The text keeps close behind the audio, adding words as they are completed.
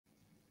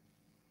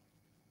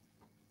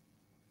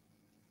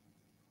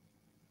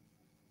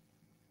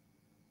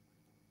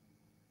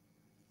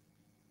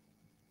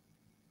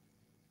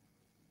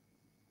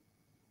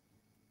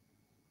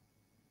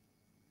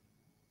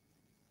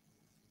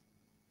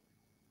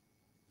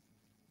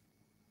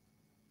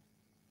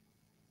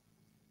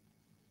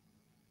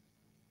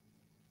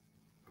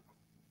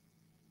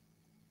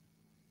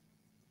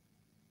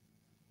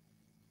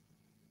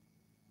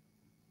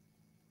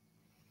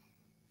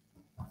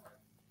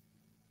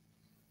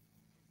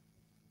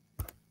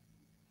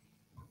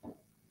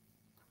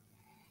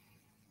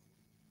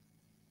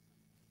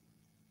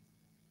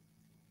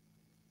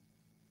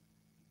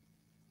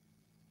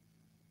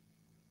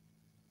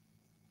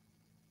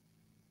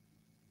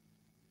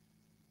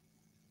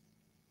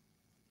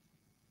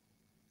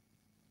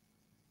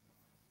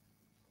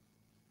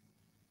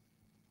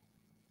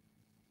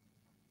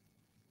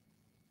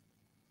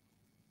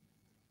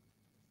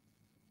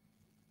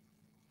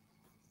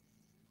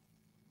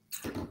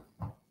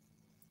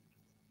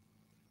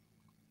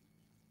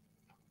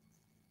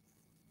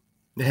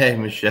Hey,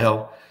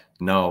 Michelle.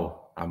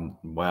 No,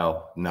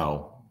 no,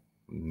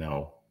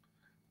 no,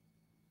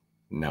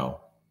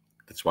 no.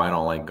 That's why I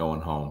don't like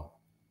going home.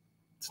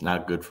 It's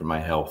not good for my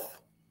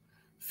health,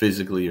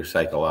 physically or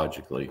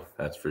psychologically.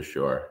 That's for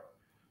sure.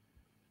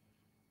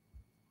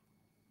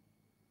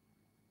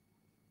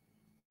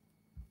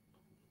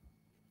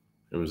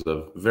 It was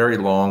a very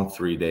long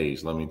 3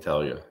 days, let me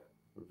tell you.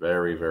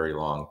 Very, very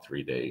long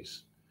 3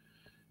 days.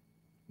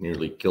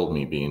 Nearly killed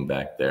me being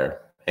back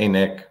there. Hey,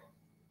 Nick.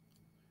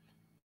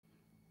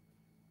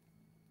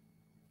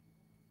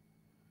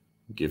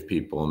 Give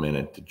people a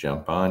minute to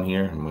jump on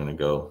here. I'm going to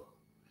go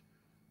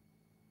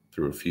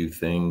through a few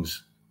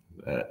things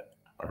that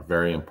are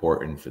very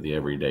important for the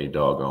everyday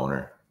dog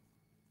owner.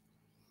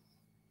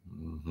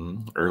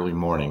 Early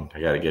morning.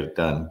 I got to get it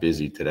done.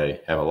 Busy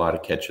today. Have a lot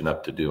of catching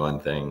up to do on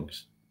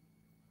things.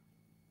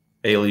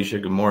 Hey, Alicia.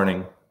 Good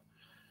morning.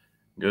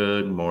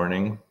 Good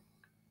morning.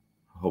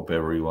 Hope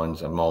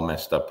everyone's. I'm all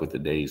messed up with the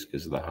days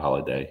because of the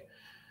holiday.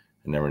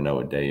 I never know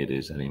what day it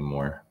is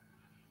anymore.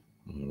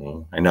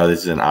 I know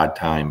this is an odd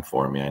time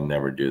for me. I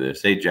never do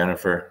this. Hey,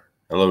 Jennifer.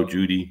 Hello,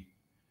 Judy.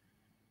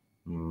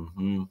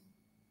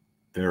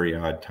 Very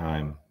odd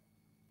time.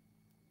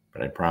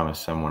 But I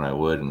promised someone I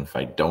would, and if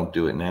I don't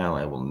do it now,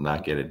 I will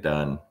not get it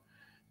done.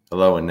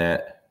 Hello,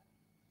 Annette.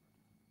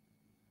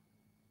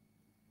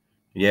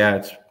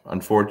 Yeah,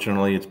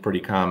 unfortunately it's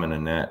pretty common,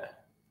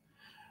 Annette.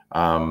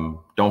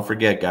 Don't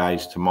forget,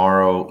 guys,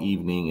 tomorrow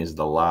evening is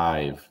the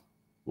live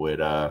with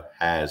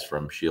Haz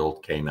from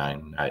Shield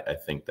K9. I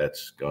think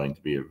that's going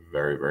to be a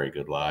very, very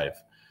good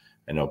live.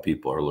 I know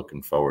people are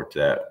looking forward to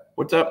that.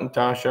 What's up,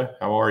 Natasha?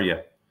 How are you?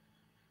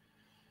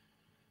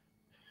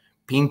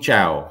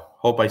 Pinchao.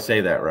 Hope I say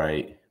that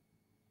right.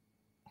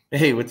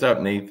 Hey, what's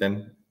up,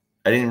 Nathan?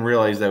 I didn't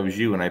realize that was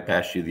you when I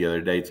passed you the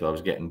other day till I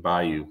was getting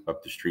by you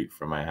up the street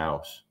from my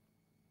house.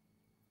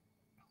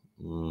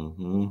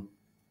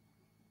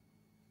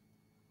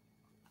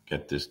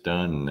 Get this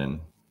done and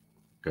then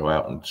go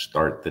out and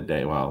start the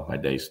day. Well, my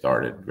day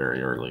started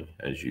very early,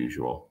 as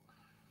usual.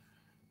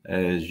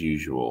 As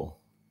usual.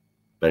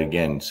 But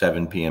again,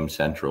 7 p.m.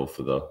 Central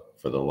for the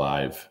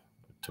live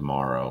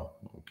tomorrow.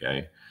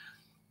 Okay.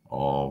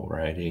 All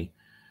righty.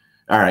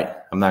 All right.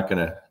 I'm not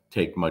going to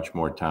take much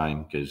more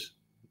time because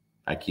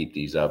I keep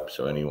these up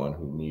so anyone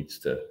who needs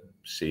to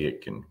see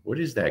it can. What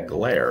is that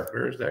glare?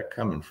 Where is that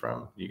coming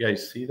from? You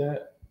guys see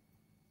that?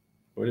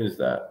 What is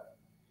that?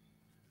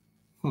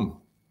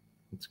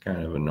 It's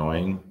kind of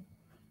annoying.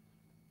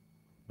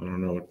 I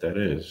don't know what that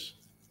is.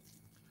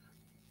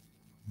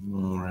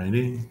 All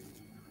righty.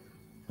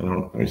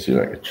 Let me see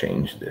if I can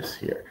change this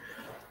here.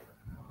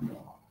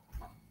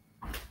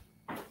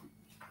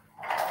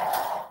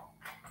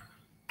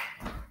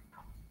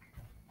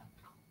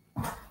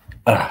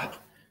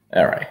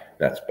 All right.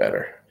 That's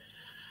better.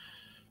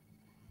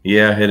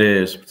 Yeah, it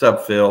is. What's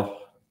up, Phil?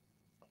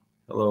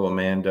 Hello,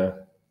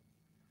 Amanda.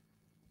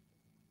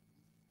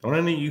 Don't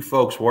any of you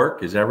folks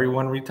work? Is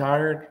everyone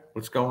retired?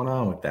 What's going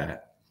on with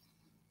that?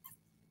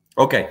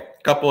 Okay,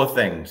 a couple of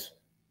things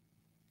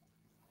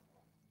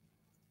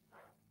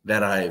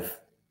that I've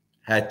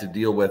had to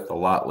deal with a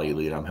lot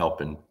lately, and I'm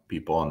helping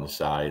people on the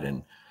side,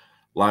 and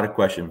a lot of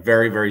questions.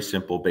 Very, very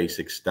simple,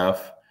 basic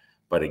stuff.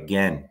 But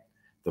again,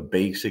 the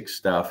basic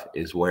stuff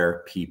is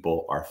where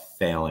people are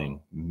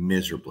failing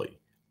miserably.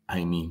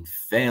 I mean,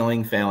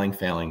 failing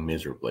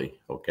miserably,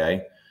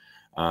 okay?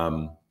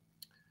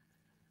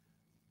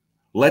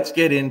 Let's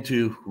get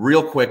into,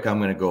 real quick, I'm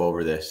going to go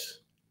over this.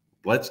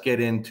 Let's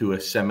get into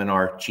a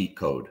seminar cheat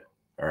code,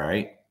 all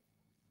right?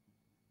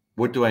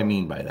 What do I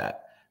mean by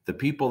that? The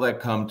people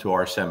that come to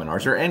our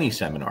seminars, or any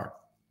seminar,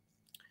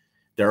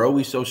 they're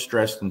always so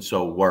stressed and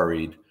so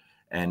worried.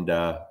 And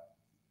the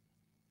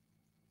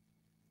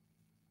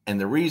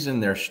reason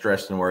they're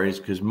stressed and worried is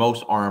because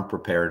most aren't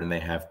prepared and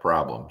they have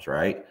problems,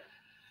 right?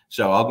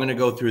 So I'm going to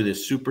go through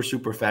this super,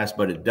 super fast,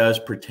 but it does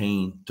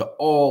pertain to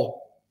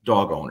all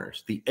dog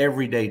owners, the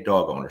everyday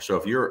dog owner. So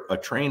if you're a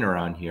trainer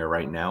on here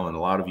right now, and a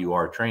lot of you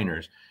are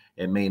trainers,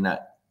 it may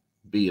not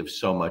be of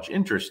so much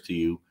interest to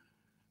you,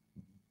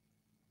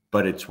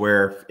 but it's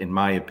where, in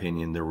my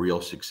opinion, the real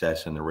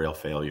success and the real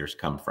failures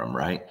come from,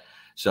 right?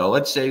 So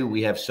let's say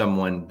we have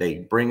someone, they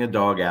bring a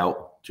dog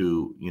out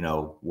to,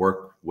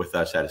 work with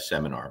us at a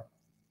seminar.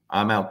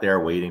 I'm out there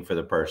waiting for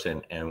the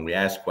person, and we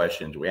ask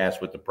questions. We ask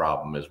what the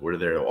problem is. What are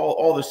there?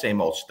 All the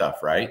same old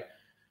stuff, right?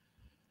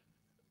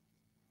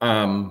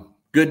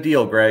 Good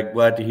deal, Greg.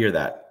 Glad to hear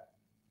that.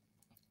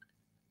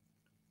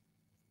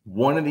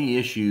 One of the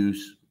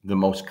issues, the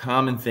most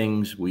common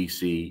things we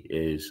see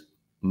is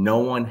no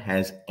one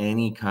has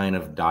any kind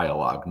of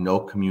dialogue, no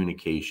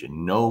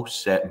communication, no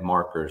set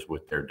markers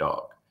with their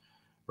dog,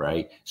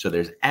 right? So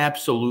there's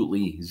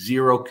absolutely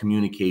zero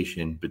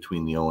communication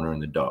between the owner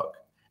and the dog.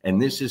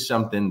 And this is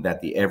something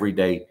that the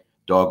everyday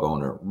dog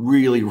owner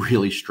really,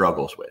 really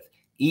struggles with.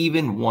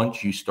 Even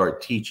once you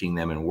start teaching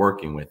them and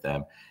working with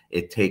them,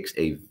 it takes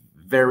a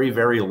very,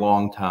 very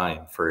long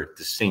time for it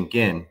to sink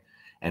in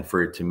and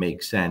for it to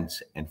make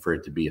sense and for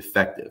it to be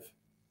effective.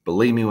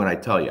 Believe me when I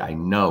tell you, I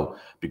know,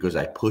 because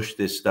I push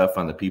this stuff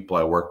on the people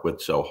I work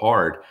with so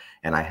hard,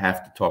 and I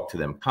have to talk to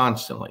them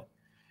constantly.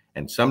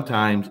 And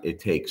sometimes it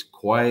takes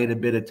quite a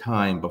bit of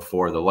time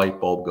before the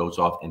light bulb goes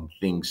off and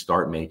things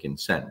start making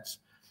sense.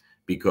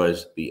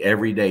 Because the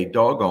everyday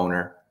dog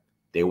owner,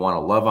 they want to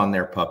love on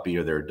their puppy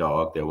or their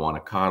dog. They want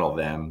to coddle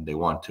them. They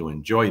want to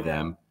enjoy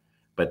them,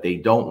 but they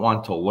don't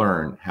want to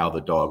learn how the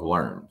dog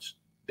learns.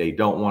 They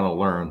don't want to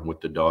learn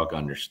what the dog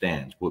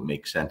understands, what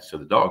makes sense to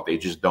the dog. They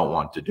just don't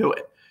want to do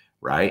it,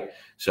 right?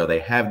 So they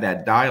have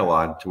that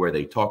dialogue to where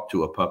they talk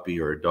to a puppy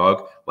or a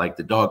dog like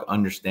the dog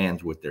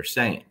understands what they're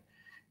saying.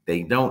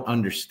 They don't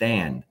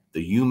understand.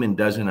 The human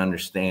doesn't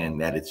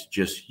understand that it's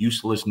just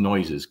useless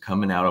noises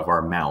coming out of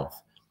our mouth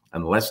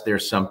unless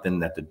there's something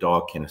that the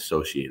dog can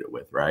associate it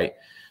with, right?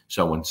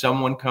 So when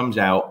someone comes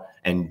out,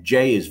 and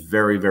Jay is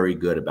very, very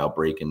good about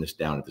breaking this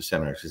down at the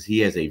seminars, because he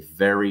has a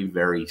very,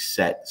 very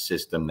set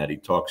system that he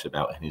talks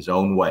about in his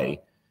own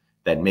way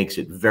that makes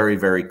it very,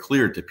 very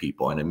clear to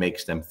people, and it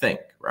makes them think,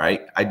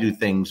 right? I do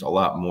things a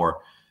lot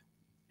more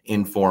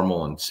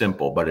informal and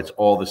simple, but it's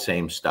all the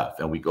same stuff.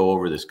 And we go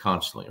over this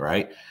constantly,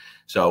 right?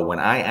 So when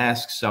I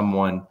ask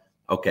someone,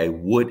 okay,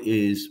 what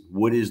is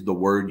the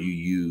word you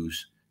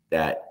use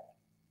that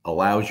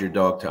allows your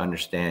dog to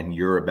understand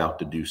you're about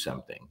to do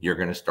something? You're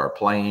going to start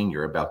playing,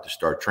 you're about to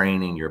start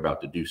training, you're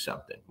about to do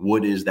something.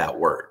 What is that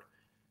word?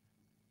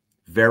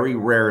 Very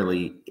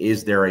rarely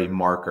is there a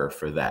marker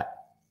for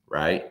that,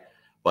 right?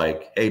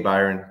 Like, hey,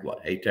 Byron,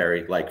 hey,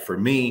 Terry, like for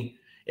me,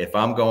 if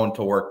I'm going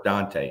to work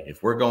Dante,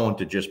 if we're going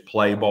to just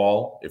play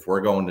ball, if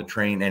we're going to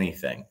train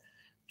anything,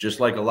 just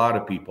like a lot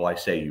of people, I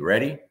say, you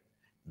ready?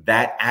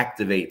 That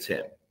activates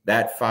him.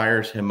 That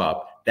fires him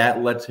up.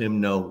 That lets him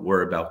know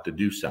we're about to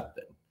do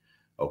something.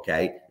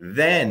 Okay.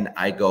 Then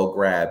I go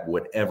grab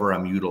whatever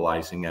I'm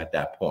utilizing at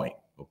that point.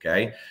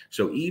 Okay.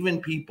 So even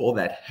people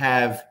that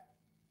have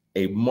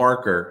a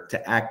marker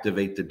to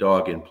activate the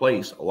dog in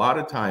place, a lot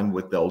of time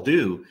what they'll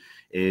do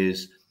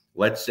is,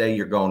 let's say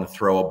you're going to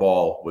throw a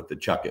ball with the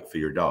chuck it for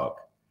your dog.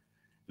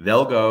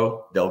 They'll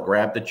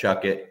grab the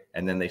chuck it,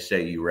 and then they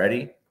say, you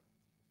ready?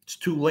 It's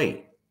too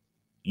late.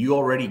 You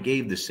already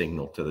gave the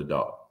signal to the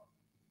dog.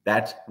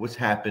 That's what's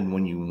happened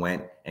when you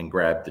went and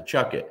grabbed the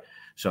chuck it.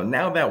 So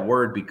now that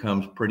word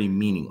becomes pretty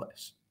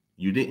meaningless.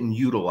 You didn't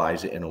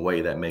utilize it in a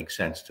way that makes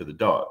sense to the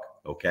dog,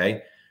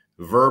 okay?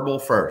 Verbal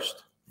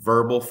first,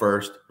 verbal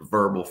first,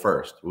 verbal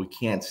first. We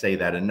can't say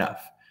that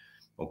enough,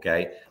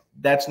 okay?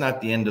 That's not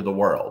the end of the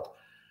world.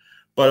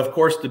 But of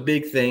course, the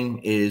big thing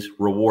is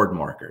reward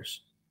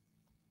markers.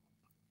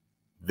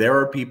 There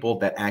are people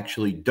that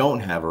actually don't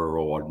have a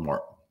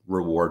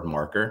reward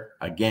marker.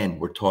 Again,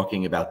 we're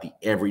talking about the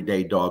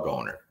everyday dog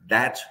owner.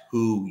 That's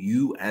who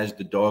you as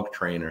the dog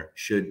trainer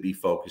should be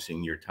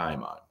focusing your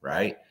time on,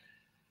 right?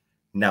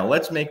 Now,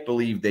 let's make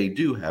believe they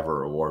do have a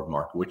reward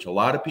marker, which a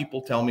lot of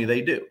people tell me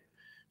they do.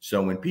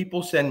 So when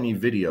people send me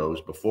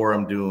videos before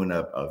I'm doing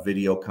a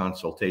video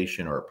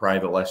consultation or a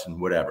private lesson,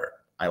 whatever,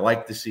 I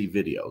like to see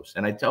videos.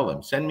 And I tell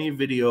them, send me a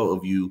video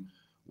of you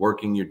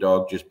working your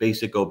dog, just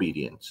basic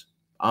obedience.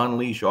 On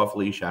leash, off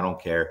leash, I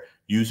don't care.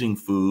 Using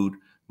food,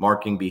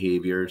 marking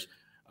behaviors.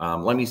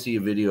 Let me see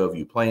a video of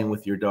you playing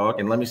with your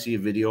dog, and let me see a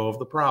video of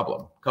the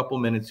problem. A couple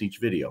minutes each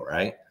video,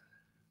 right?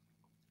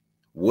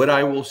 What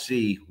I will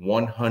see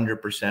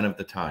 100% of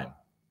the time,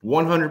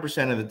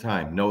 100% of the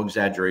time, no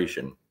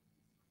exaggeration,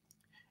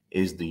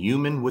 is the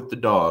human with the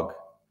dog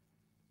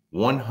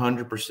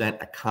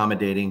 100%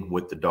 accommodating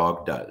what the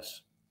dog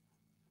does,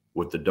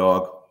 what the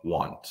dog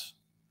wants.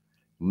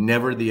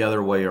 Never the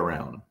other way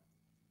around.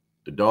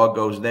 The dog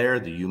goes there,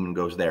 the human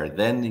goes there.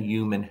 Then the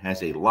human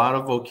has a lot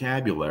of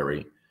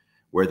vocabulary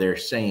where they're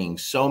saying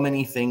so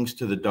many things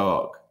to the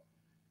dog.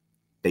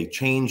 They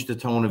change the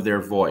tone of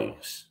their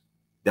voice.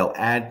 They'll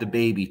add the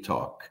baby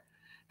talk.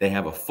 They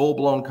have a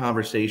full-blown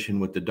conversation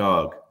with the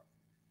dog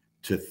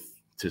to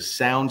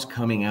sounds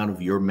coming out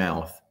of your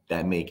mouth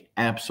that make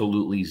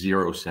absolutely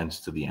zero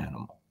sense to the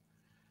animal.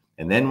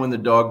 And then when the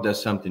dog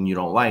does something you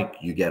don't like,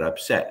 you get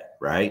upset,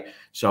 right?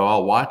 So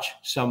I'll watch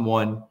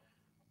someone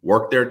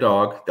work their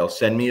dog. They'll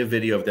send me a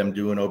video of them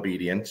doing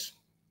obedience,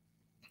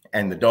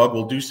 and the dog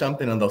will do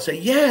something and they'll say,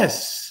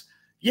 yes,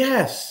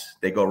 yes.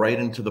 They go right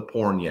into the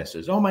porn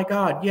yeses. Oh my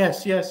God,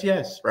 yes, yes,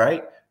 yes,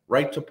 right?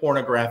 Right to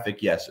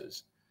pornographic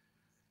yeses.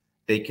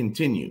 They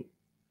continue.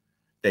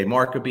 They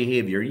mark a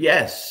behavior,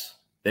 yes.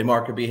 They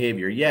mark a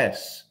behavior,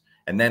 yes.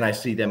 And then I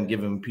see them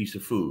give them a piece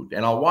of food.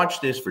 And I'll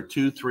watch this for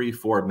 2, 3,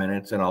 4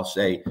 minutes, and I'll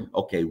say,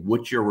 okay,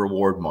 what's your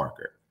reward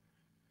marker?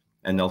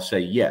 And they'll say,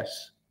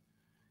 yes.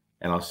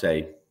 And I'll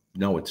say,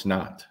 no, it's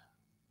not.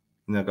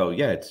 And they'll go,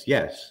 yeah, it's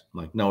yes.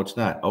 I'm like, no, it's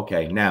not.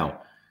 Okay,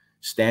 now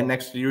stand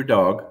next to your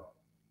dog,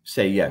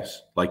 say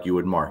yes, like you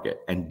would mark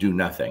it, and do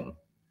nothing.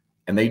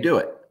 And they do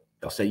it.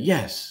 They'll say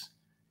yes.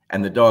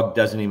 And the dog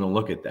doesn't even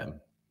look at them.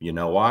 You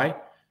know why?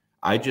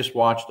 I just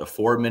watched a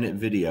 4-minute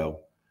video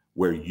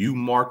where you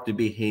mark the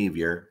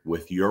behavior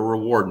with your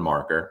reward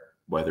marker,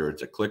 whether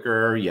it's a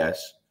clicker or a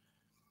yes.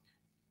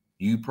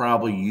 You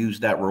probably use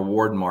that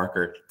reward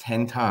marker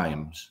 10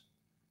 times,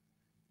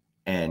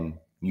 and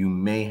you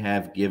may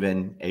have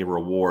given a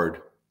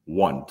reward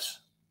once,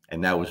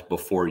 and that was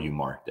before you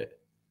marked it.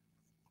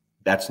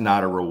 That's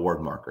not a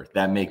reward marker.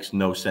 That makes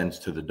no sense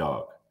to the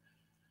dog,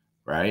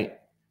 right?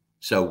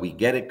 So we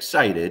get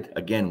excited.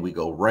 Again, we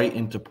go right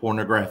into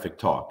pornographic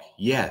talk.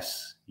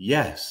 Yes,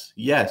 yes,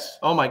 yes.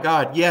 Oh my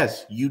God,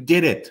 yes, you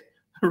did it,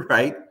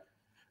 right?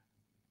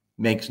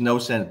 Makes no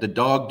sense. The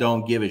dog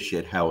don't give a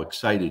shit how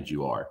excited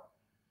you are.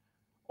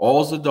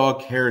 All the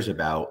dog cares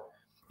about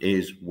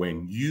is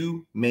when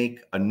you make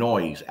a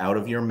noise out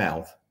of your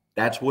mouth.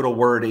 That's what a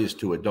word is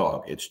to a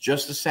dog. It's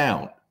just a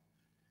sound.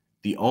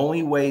 The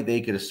only way they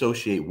could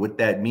associate what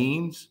that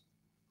means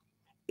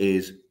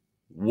is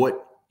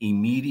what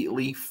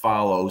immediately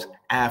follows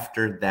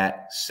after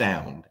that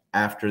sound,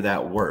 after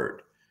that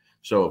word.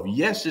 So if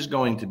yes is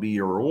going to be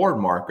your reward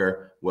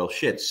marker, well,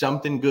 shit,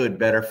 something good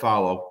better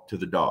follow to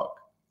the dog.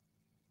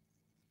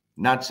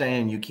 Not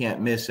saying you can't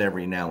miss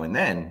every now and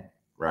then,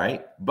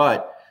 right?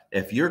 But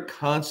if you're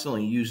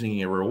constantly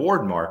using a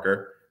reward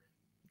marker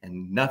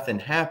and nothing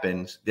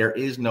happens, there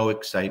is no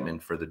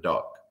excitement for the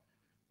dog,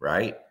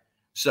 right?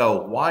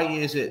 So why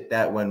is it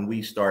that when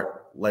we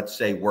start, let's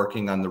say,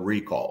 working on the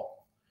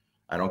recall,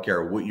 I don't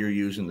care what you're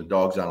using, the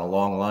dog's on a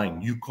long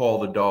line, you call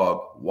the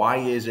dog, why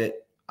is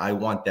it I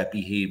want that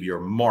behavior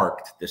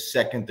marked the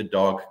second the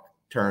dog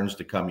turns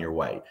to come your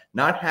way?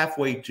 Not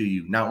halfway to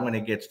you, not when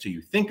it gets to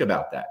you. Think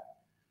about that.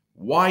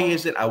 Why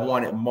is it I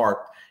want it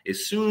marked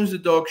as soon as the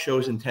dog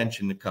shows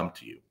intention to come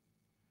to you?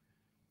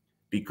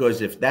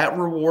 Because if that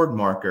reward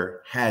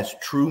marker has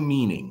true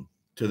meaning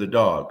to the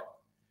dog,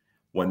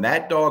 when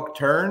that dog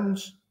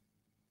turns,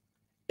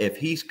 if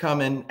he's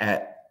coming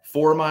at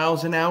 4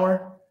 miles an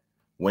hour,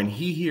 when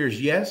he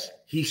hears yes,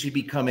 he should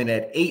be coming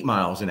at 8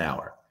 miles an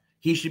hour.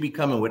 He should be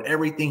coming with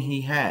everything he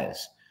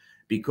has,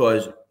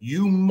 because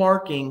you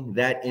marking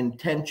that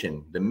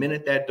intention the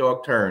minute that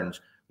dog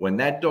turns, when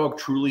that dog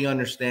truly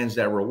understands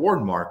that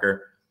reward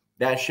marker,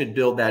 that should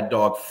build that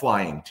dog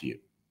flying to you.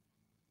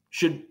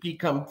 Should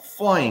become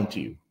flying to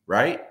you,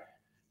 right?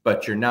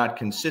 But you're not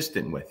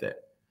consistent with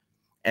it.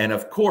 And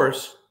of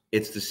course,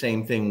 it's the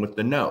same thing with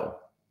the no.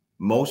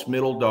 Most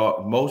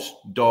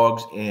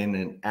dogs in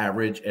an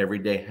average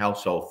everyday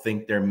household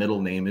think their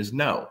middle name is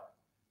no,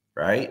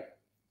 right?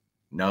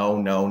 No,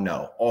 no,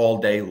 no, all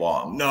day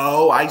long.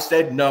 No, I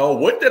said no.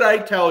 What did I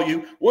tell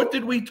you? What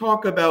did we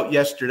talk about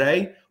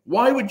yesterday?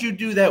 Why would you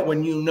do that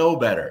when you know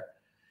better?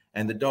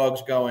 And the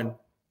dog's going,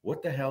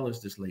 what the hell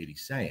is this lady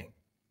saying?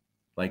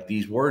 Like,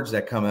 these words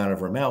that come out of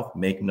her mouth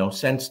make no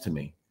sense to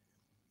me,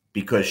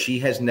 because she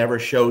has never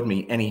showed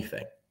me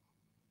anything.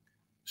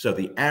 So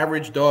the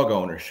average dog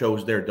owner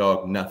shows their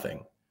dog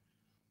nothing,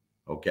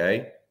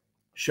 okay?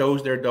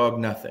 Shows their dog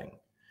nothing.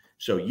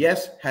 So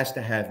yes has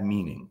to have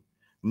meaning.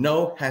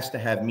 No has to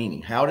have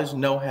meaning. How does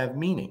no have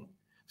meaning?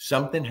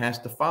 Something has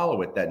to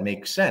follow it that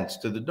makes sense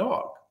to the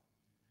dog.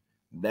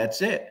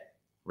 That's it,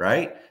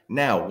 right?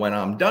 Now, when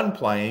I'm done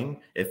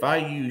playing, if I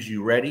use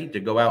you ready to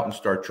go out and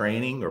start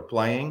training or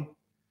playing,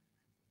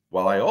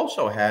 well, I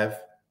also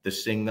have the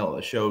signal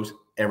that shows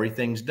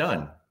everything's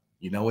done.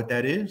 You know what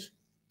that is?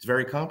 It's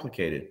very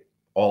complicated.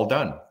 All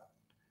done.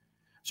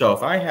 So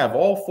if I have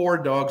all 4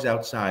 dogs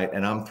outside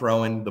and I'm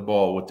throwing the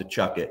ball with the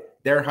chuck it,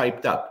 they're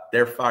hyped up.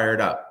 They're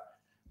fired up.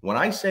 When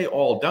I say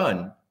all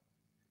done,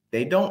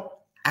 they don't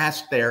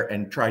ask there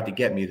and try to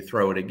get me to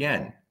throw it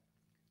again.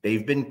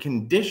 They've been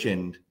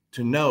conditioned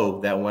to know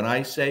that when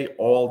I say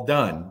all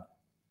done,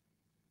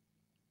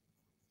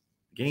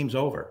 game's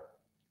over.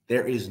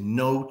 There is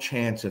no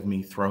chance of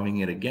me throwing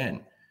it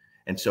again.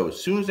 And so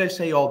as soon as I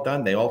say all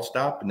done, they all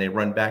stop and they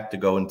run back to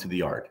go into the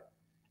yard.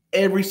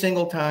 Every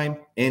single time,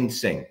 in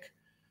sync,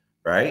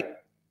 right?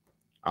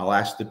 I'll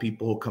ask the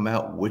people who come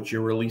out, what's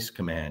your release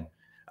command?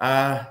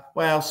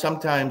 Well,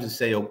 sometimes I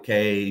say,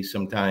 okay,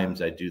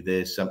 sometimes I do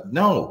this.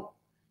 No.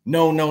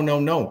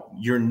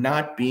 You're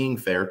not being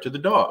fair to the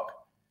dog.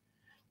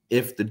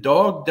 If the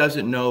dog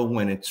doesn't know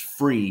when it's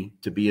free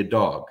to be a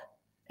dog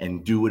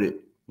and do what it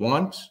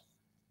wants,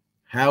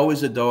 how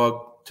is a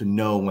dog to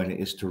know when it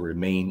is to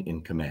remain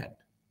in command?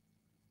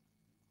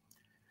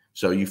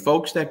 So you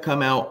folks that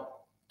come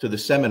out to the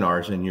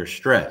seminars and you're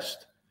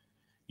stressed,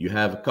 you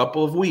have a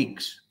couple of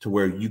weeks to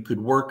where you could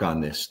work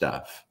on this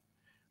stuff.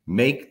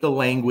 Make the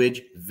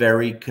language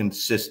very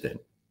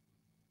consistent.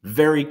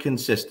 Very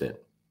consistent.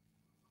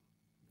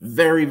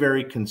 Very,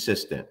 very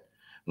consistent.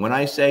 When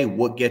I say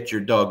what gets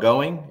your dog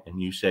going and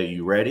you say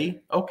you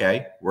ready,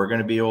 okay, we're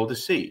going to be able to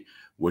see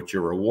what's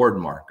your reward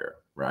marker,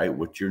 right?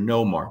 What's your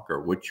no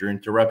marker? What's your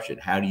interruption?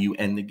 How do you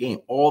end the game?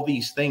 All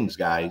these things,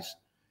 guys.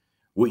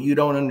 What you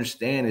don't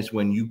understand is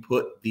when you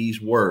put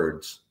these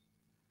words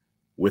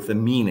with a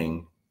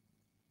meaning,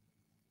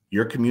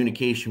 your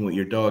communication with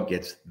your dog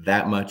gets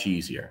that much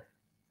easier.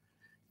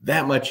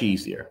 That much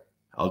easier.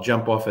 I'll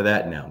jump off of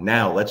that now.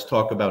 Now let's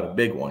talk about a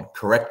big one,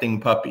 correcting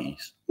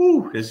puppies.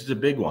 Whew, this is a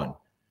big one.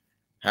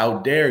 How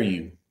dare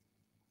you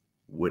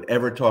would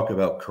ever talk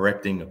about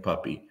correcting a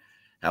puppy?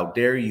 How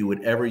dare you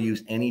would ever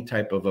use any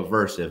type of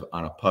aversive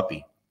on a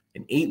puppy?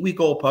 An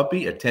 8-week-old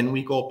puppy, a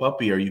 10-week-old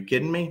puppy, are you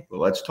kidding me?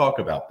 Well, let's talk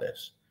about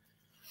this.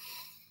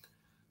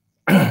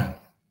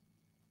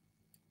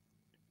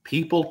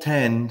 People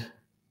tend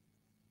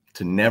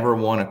to never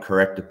want to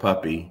correct a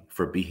puppy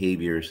for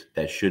behaviors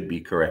that should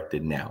be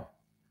corrected now.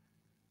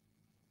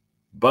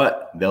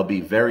 But they'll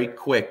be very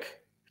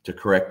quick to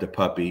correct a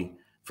puppy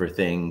for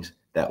things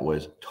that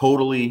was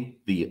totally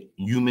the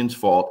human's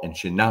fault and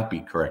should not be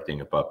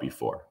correcting a puppy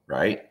for,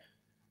 right?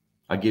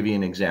 I'll give you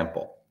an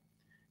example.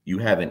 You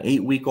have an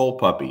 8-week-old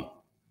puppy.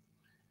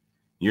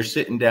 You're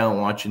sitting down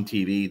watching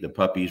TV. The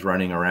puppy's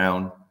running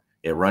around.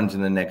 It runs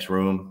in the next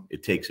room.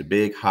 It takes a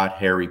big, hot,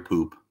 hairy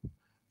poop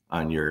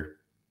on your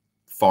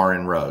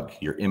foreign rug,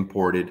 your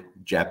imported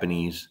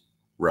Japanese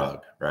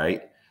rug,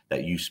 right?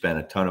 That you spent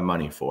a ton of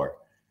money for.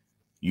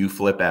 You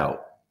flip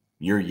out.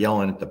 You're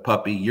yelling at the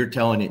puppy. You're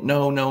telling it,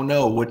 no, no,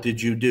 no. What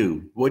did you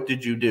do? What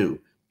did you do?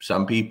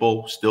 Some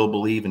people still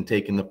believe in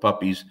taking the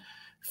puppy's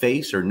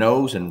face or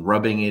nose and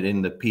rubbing it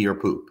in the pee or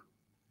poop.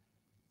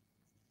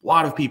 A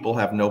lot of people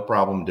have no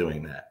problem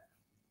doing that.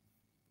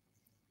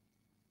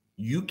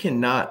 You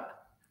cannot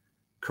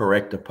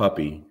correct a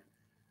puppy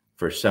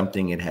for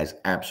something it has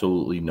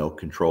absolutely no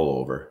control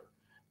over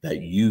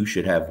that you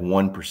should have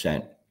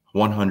 1%,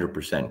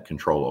 100%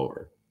 control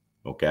over,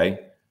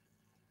 okay?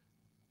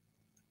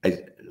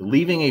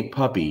 Leaving a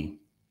puppy,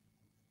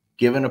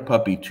 giving a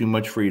puppy too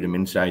much freedom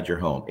inside your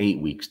home,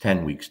 8 weeks,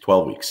 10 weeks,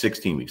 12 weeks,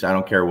 16 weeks, I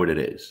don't care what it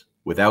is,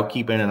 without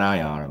keeping an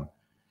eye on them,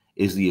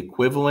 is the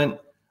equivalent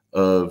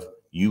of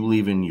you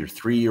leaving your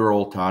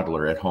 3-year-old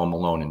toddler at home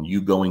alone and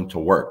you going to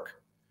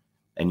work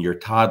and your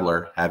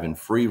toddler having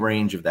free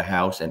range of the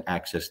house and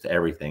access to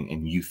everything,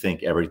 and you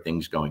think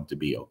everything's going to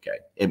be okay.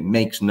 It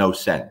makes no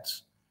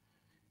sense.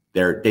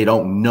 They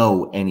don't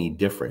know any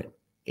different.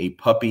 A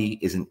puppy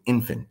is an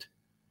infant.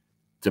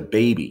 It's a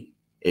baby.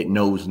 It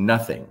knows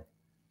nothing.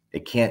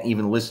 It can't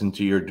even listen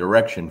to your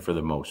direction for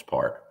the most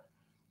part,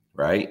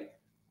 right?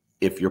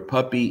 If your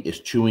puppy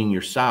is chewing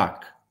your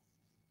sock,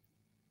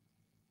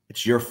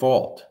 it's your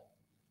fault.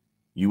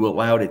 You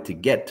allowed it to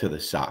get to the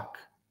sock.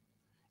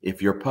 If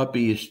your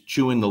puppy is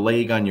chewing the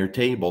leg on your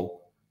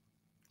table,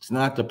 it's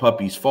not the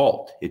puppy's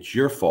fault. It's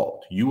your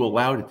fault. You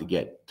allowed it to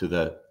get to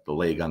the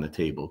leg on the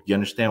table. Do you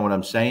understand what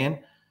I'm saying?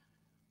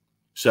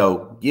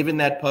 So giving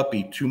that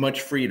puppy too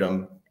much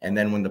freedom, and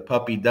then when the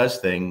puppy does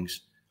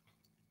things,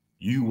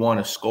 you want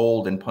to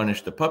scold and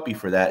punish the puppy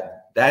for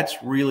that.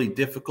 That's really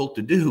difficult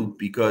to do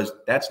because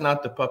that's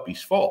not the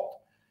puppy's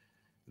fault.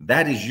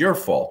 That is your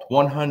fault,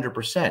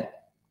 100%,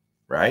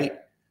 right?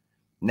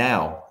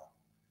 Now,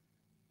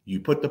 you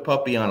put the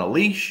puppy on a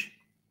leash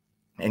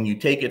and you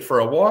take it for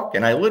a walk.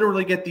 And I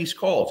literally get these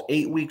calls,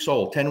 8 weeks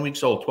old, 10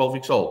 weeks old, 12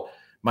 weeks old.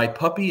 My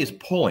puppy is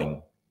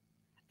pulling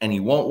and he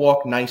won't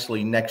walk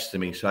nicely next to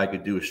me so I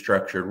could do a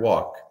structured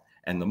walk.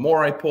 And the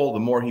more I pull, the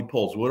more he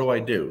pulls.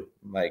 What do?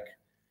 I'm like,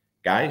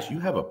 guys, you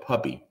have a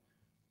puppy.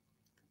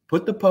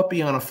 Put the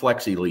puppy on a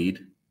flexi lead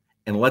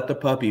and let the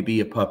puppy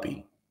be a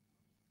puppy.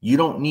 You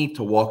don't need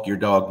to walk your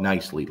dog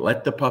nicely.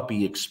 Let the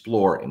puppy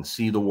explore and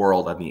see the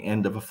world on the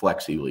end of a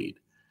flexi lead.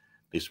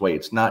 This way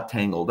it's not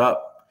tangled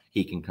up.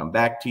 He can come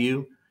back to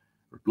you.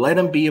 Let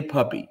him be a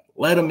puppy.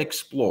 Let him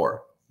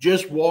explore.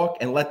 Just walk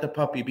and let the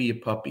puppy be a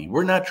puppy.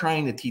 We're not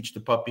trying to teach the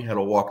puppy how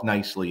to walk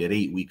nicely at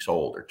 8 weeks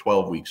old or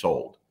 12 weeks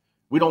old.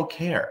 We don't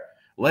care.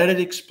 Let it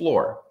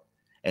explore.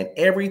 And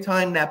every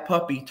time that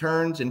puppy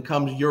turns and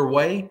comes your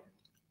way,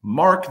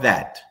 mark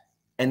that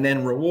and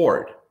then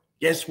reward.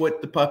 Guess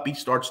what the puppy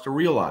starts to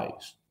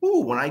realize? Ooh,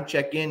 when I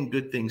check in,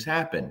 good things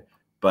happen.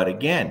 But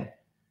again,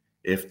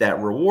 if that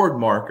reward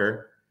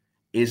marker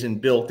isn't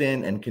built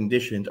in and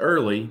conditioned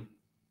early,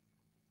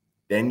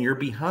 then you're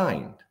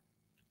behind.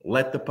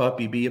 Let the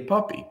puppy be a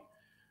puppy.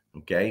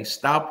 Okay?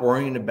 Stop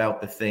worrying about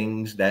the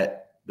things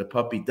that the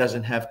puppy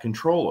doesn't have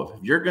control of.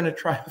 If you're going to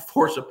try to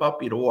force a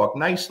puppy to walk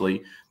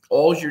nicely,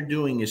 all you're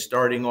doing is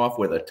starting off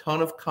with a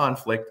ton of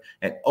conflict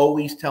and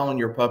always telling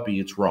your puppy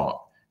it's wrong.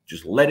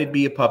 Just let it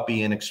be a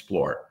puppy and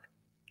explore.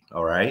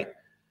 All right?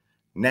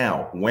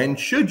 Now, when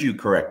should you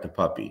correct a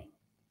puppy?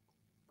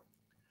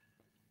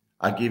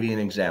 I'll give you an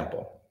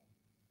example.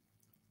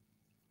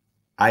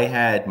 I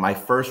had my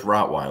first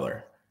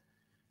Rottweiler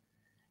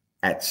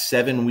at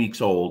 7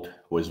 weeks old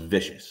was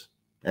vicious.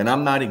 And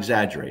I'm not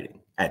exaggerating.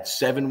 At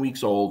 7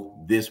 weeks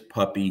old, this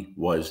puppy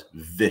was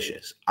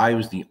vicious. I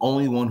was the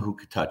only one who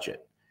could touch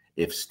it.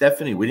 If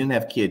Stephanie, we didn't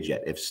have kids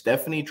yet. If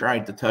Stephanie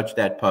tried to touch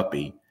that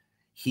puppy,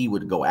 he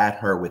would go at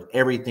her with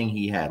everything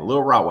he had. A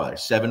little Rottweiler,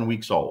 7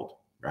 weeks old,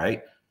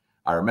 right?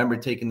 I remember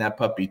taking that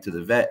puppy to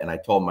the vet, and I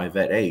told my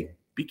vet, hey,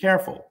 be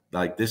careful.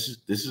 Like, this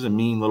is a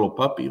mean little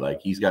puppy.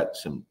 Like, he's got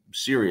some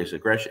serious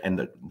aggression. And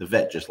the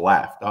vet just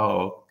laughed.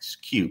 Oh, it's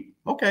cute.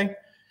 Okay.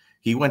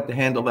 He went to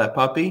handle that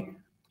puppy.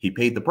 He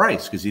paid the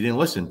price because he didn't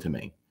listen to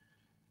me,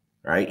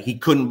 right? He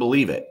couldn't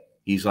believe it.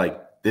 He's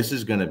like, this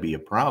is going to be a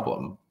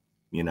problem,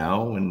 you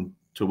know? And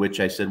to which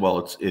I said,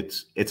 well,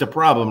 it's a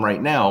problem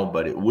right now,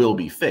 but it will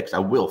be fixed. I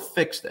will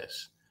fix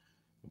this.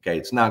 Okay.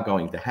 It's not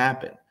going to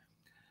happen.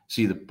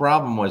 See, the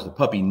problem was the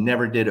puppy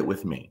never did it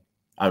with me.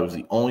 I was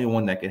the only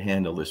one that could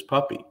handle this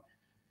puppy.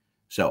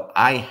 So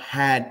I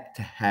had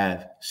to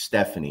have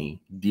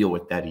Stephanie deal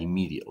with that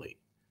immediately.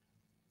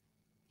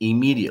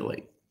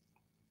 immediately.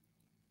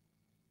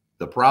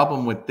 The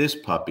problem with this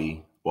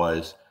puppy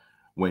was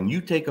when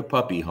you take a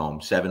puppy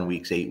home, 7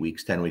 weeks, 8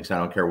 weeks, 10 weeks, I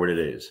don't care what it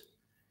is,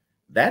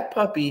 that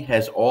puppy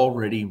has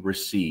already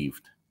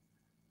received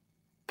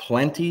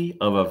plenty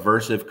of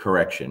aversive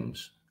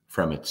corrections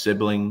from its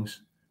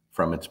siblings,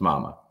 from its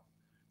mama.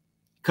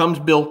 Comes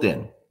built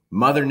in.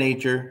 Mother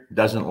Nature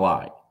doesn't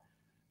lie,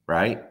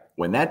 right?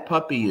 When that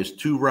puppy is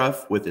too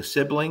rough with a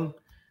sibling,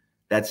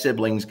 that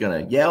sibling's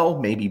going to yell,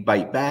 maybe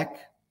bite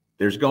back.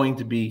 There's going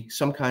to be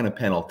some kind of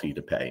penalty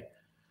to pay.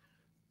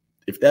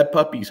 If that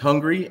puppy's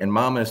hungry and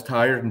mama is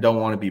tired and don't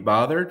want to be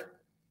bothered,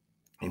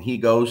 and he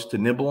goes to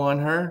nibble on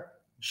her,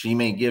 she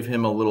may give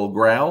him a little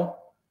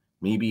growl,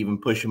 maybe even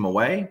push him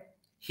away.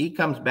 He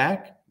comes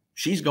back,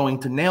 she's going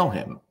to nail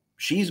him.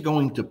 She's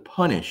going to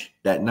punish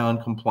that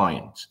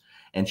non-compliance,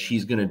 and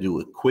she's going to do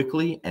it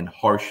quickly and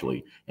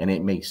harshly. And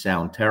it may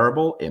sound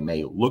terrible, it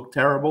may look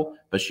terrible,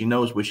 but she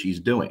knows what she's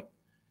doing.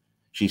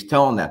 She's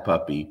telling that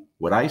puppy,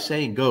 what I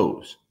say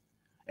goes.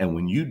 And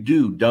when you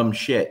do dumb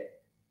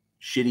shit,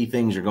 shitty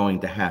things are going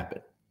to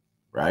happen,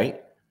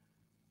 right?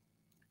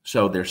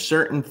 So there's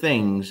certain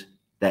things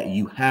that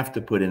you have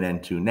to put an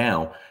end to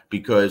now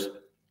because,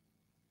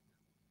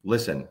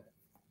 listen,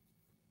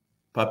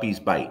 puppies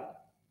bite.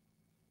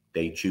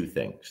 They chew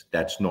things.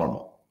 That's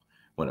normal.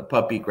 When a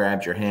puppy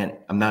grabs your hand,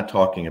 I'm not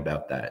talking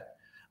about that.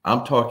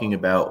 I'm talking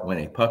about when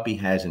a puppy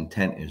has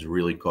intent and is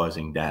really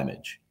causing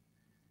damage.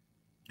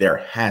 There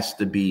has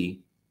to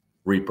be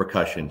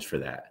repercussions for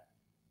that,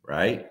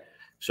 right?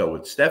 So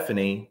with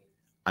Stephanie,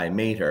 I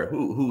made her,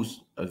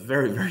 who's a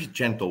very, very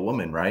gentle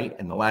woman, right?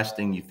 And the last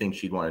thing you think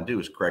she'd want to do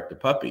is correct the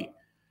puppy.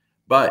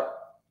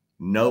 But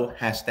no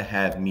has to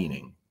have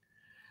meaning.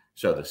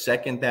 So the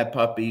second that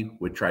puppy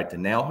would try to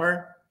nail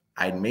her,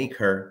 I'd make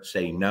her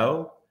say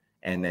no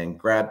and then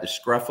grab the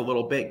scruff a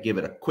little bit, give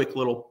it a quick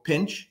little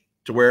pinch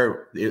to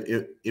where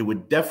it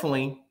would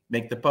definitely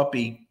make the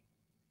puppy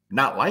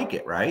not like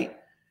it, right?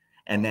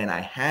 And then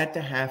I had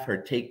to have her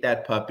take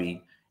that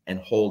puppy and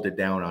hold it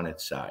down on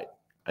its side.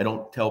 I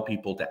don't tell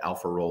people to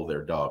alpha roll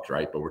their dogs,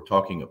 right? But we're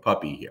talking a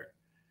puppy here.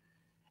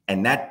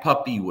 And that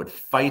puppy would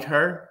fight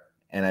her.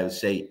 And I would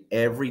say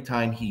every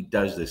time he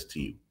does this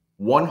to you,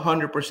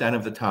 100%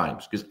 of the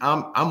times, because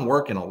I'm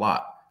working a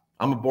lot.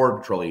 I'm a border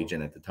patrol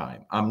agent at the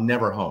time. I'm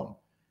never home.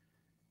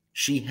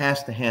 She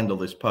has to handle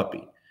this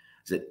puppy.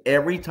 So that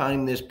every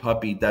time this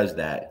puppy does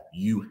that,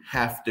 you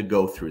have to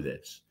go through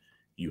this.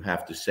 You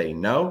have to say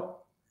no,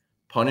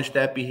 punish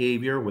that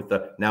behavior with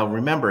the, now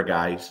remember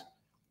guys,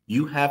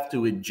 you have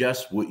to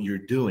adjust what you're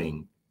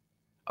doing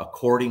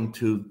according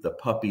to the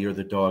puppy or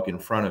the dog in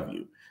front of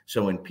you.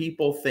 So when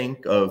people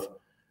think of,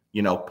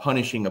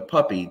 punishing a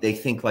puppy, they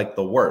think like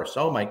the worst.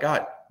 Oh my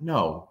God.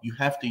 No, you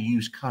have to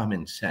use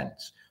common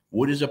sense.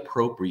 What is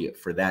appropriate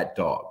for that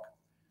dog?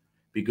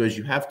 Because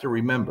you have to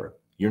remember,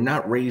 you're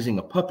not raising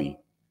a puppy,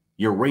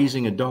 you're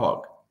raising a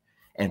dog.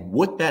 And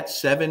what that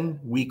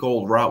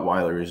 7-week-old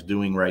Rottweiler is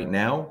doing right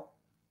now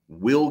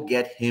will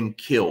get him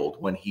killed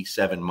when he's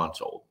 7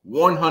 months old,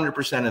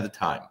 100% of the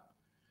time,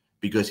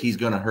 because he's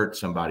going to hurt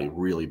somebody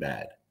really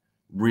bad,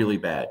 really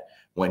bad.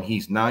 When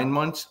he's 9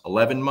 months,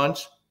 11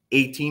 months,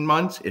 18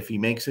 months, if he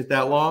makes it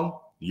that long,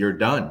 you're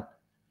done.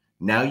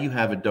 Now you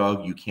have a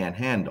dog you can't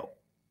handle,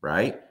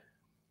 right?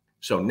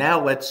 So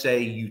now let's say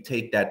you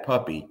take that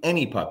puppy,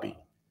 any puppy,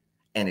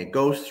 and it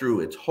goes through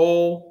its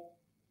whole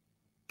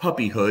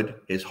puppyhood,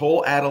 his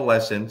whole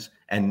adolescence,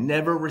 and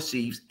never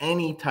receives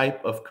any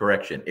type of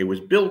correction. It was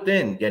built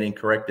in getting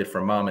corrected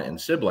from mama and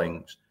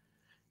siblings.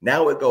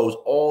 Now it goes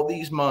all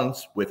these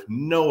months with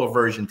no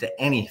aversion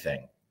to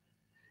anything.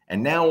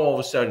 And now all of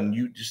a sudden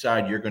you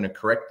decide you're going to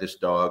correct this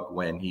dog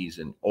when he's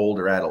an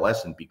older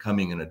adolescent,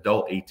 becoming an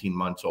adult, 18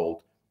 months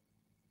old.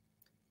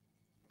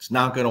 It's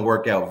not going to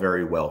work out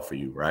very well for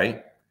you,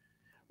 right?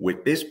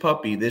 With this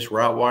puppy, this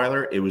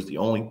Rottweiler, it was the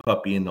only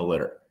puppy in the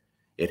litter.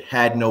 It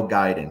had no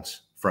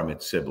guidance from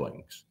its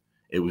siblings.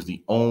 It was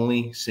the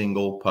only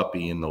single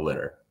puppy in the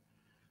litter.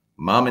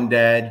 Mom and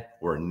dad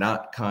were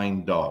not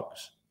kind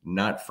dogs,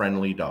 not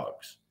friendly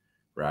dogs,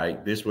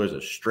 right? This was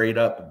a straight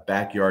up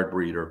backyard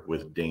breeder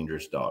with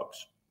dangerous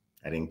dogs.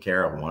 I didn't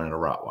care. I wanted a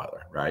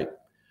Rottweiler, right?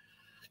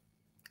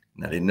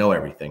 And I didn't know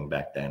everything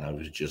back then. I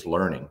was just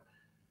learning.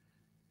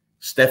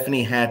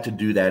 Stephanie had to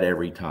do that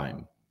every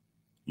time.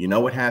 You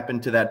know what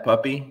happened to that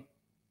puppy?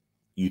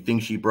 You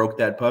think she broke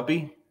that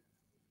puppy?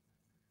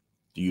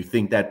 Do you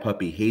think that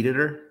puppy hated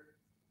her?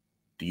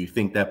 Do you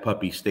think that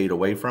puppy stayed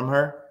away from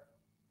her?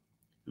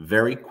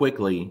 Very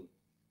quickly,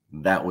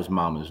 that was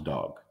mama's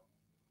dog.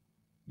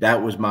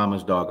 That was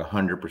mama's dog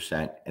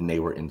 100%, and they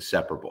were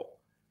inseparable.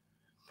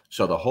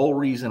 So the whole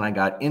reason I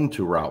got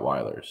into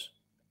Rottweilers,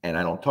 and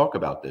I don't talk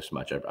about this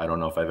much, I don't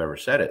know if I've ever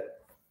said it.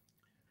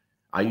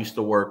 I used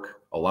to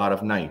work a lot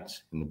of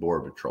nights in the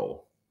Border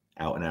Patrol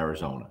out in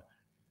Arizona.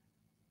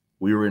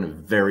 We were in a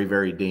very,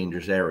 very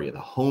dangerous area. The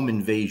home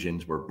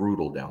invasions were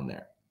brutal down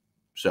there.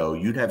 So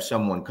you'd have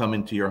someone come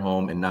into your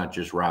home and not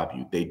just rob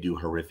you. They do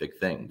horrific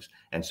things.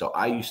 And so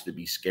I used to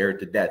be scared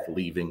to death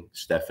leaving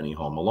Stephanie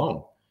home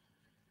alone.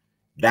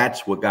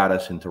 That's what got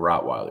us into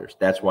Rottweilers.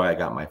 That's why I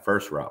got my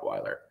first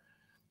Rottweiler.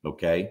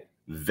 Okay.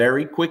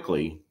 Very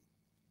quickly,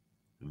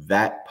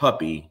 that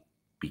puppy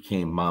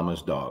became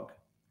mama's dog.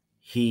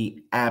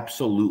 He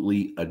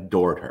absolutely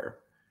adored her.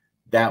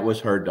 That was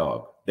her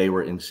dog. They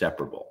were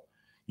inseparable.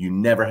 You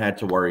never had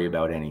to worry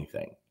about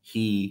anything.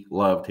 He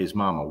loved his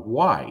mama.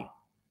 Why?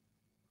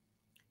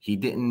 He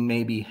didn't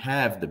maybe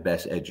have the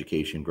best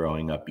education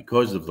growing up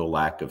because of the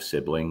lack of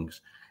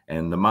siblings,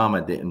 and the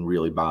mama didn't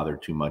really bother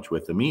too much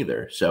with him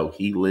either. So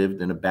he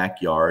lived in a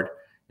backyard,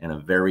 in a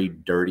very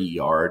dirty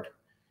yard,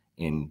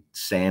 in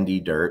sandy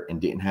dirt,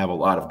 and didn't have a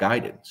lot of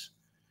guidance.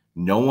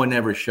 No one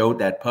ever showed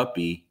that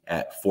puppy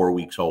at 4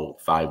 weeks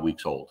old, 5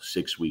 weeks old,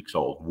 6 weeks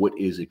old what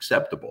is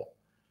acceptable.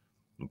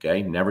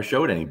 Okay, never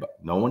showed anybody.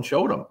 No one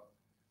showed him.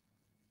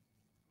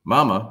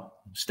 Mama,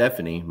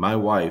 Stephanie, my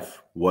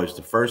wife, was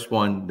the first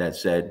one that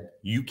said,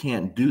 you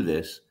can't do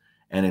this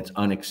and it's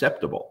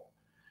unacceptable.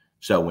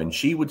 So when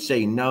she would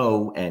say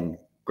no and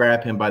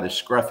grab him by the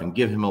scruff and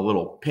give him a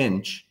little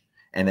pinch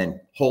and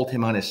then hold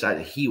him on his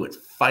side, he would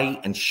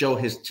fight and show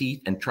his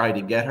teeth and try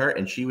to get her,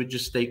 and she would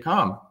just stay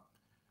calm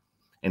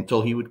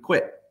until he would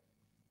quit.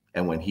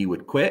 And when he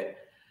would quit,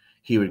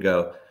 he would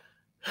go,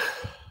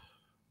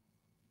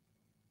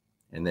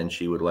 and then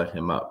she would let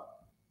him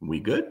up. We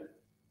good?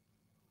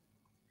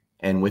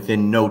 And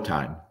within no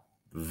time,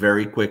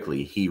 very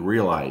quickly, he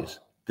realized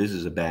this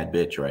is a bad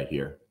bitch right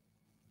here.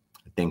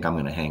 I think I'm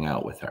going to hang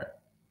out with her.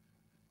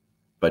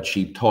 But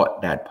she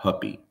taught that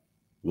puppy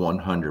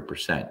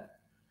 100%.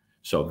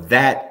 So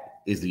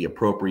that is the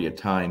appropriate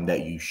time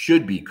that you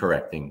should be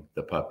correcting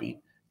the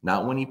puppy.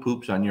 Not when he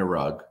poops on your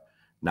rug,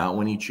 not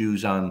when he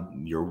chews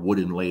on your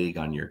wooden leg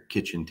on your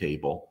kitchen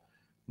table,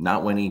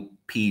 not when he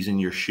pees in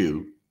your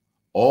shoe.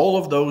 All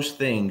of those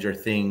things are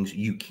things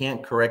you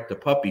can't correct the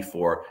puppy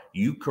for.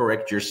 You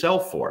correct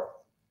yourself for.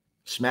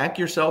 Smack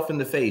yourself in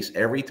the face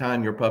every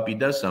time your puppy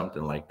does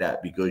something like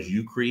that because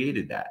you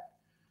created that.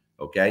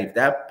 Okay? If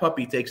that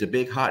puppy takes a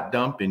big hot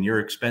dump in your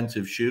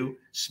expensive shoe,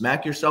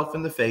 smack yourself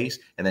in the face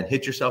and then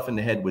hit yourself in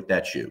the head with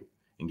that shoe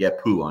and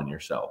get poo on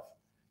yourself.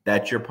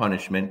 That's your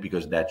punishment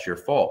because that's your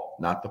fault,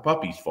 not the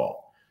puppy's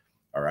fault.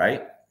 All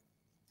right?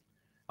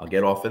 I'll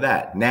get off of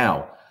that.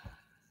 Now,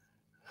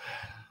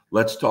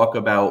 let's talk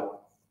about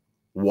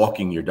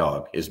walking your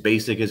dog. As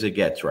basic as it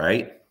gets,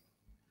 right?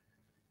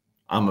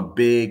 I'm a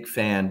big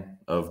fan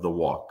of the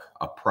walk,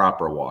 a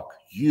proper walk.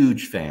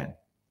 Huge fan,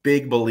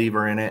 big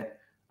believer in it.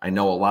 I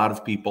know a lot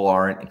of people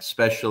aren't,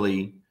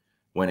 especially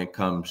when it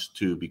comes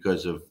to,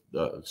 because of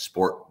the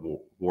sport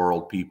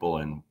world people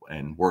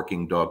and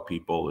working dog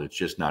people, it's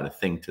just not a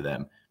thing to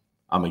them.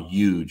 I'm a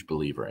huge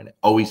believer in it,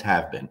 always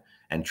have been,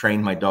 and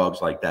trained my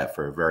dogs like that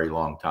for a very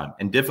long time,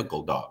 and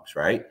difficult dogs,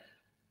 right?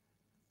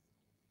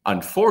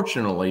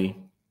 Unfortunately,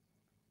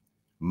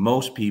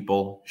 most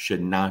people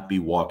should not be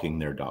walking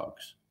their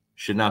dogs,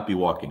 should not be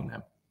walking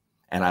them.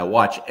 And I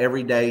watch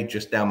every day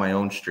just down my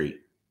own street.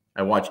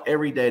 I watch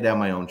every day down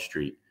my own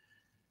street.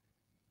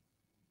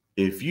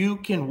 If you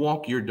can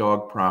walk your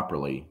dog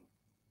properly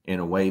in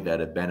a way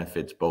that it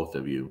benefits both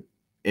of you,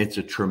 it's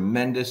a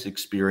tremendous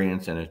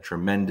experience and a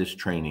tremendous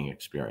training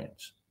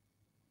experience.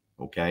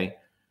 Okay?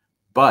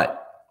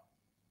 But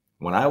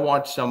when I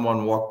watch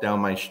someone walk down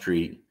my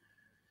street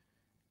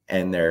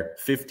and they're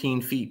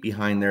 15 feet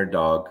behind their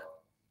dog,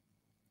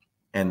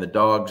 and the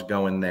dog's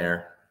going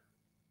there,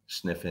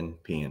 sniffing,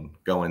 peeing,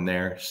 going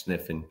there,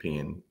 sniffing,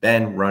 peeing,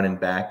 then running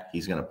back,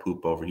 he's going to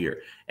poop over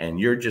here. And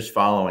you're just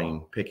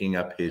following, picking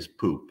up his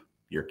poop.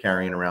 You're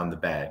carrying around the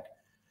bag.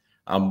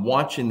 I'm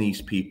watching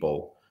these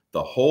people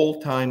the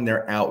whole time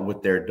they're out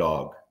with their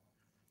dog.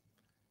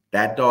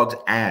 That dog's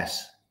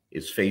ass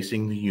is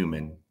facing the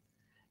human,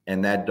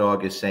 and that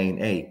dog is saying,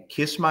 hey,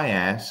 kiss my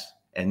ass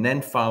and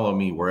then follow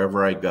me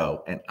wherever I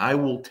go, and I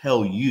will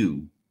tell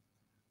you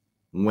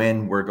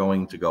when we're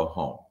going to go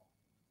home.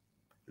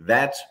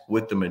 That's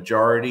what the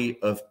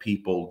majority of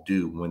people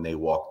do when they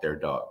walk their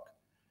dog.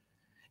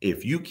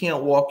 If you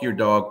can't walk your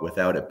dog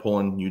without it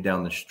pulling you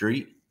down the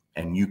street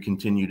and you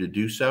continue to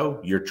do so,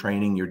 you're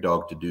training your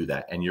dog to do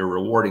that and you're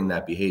rewarding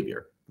that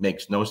behavior.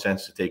 Makes no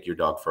sense to take your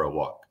dog for a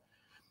walk.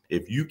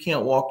 If you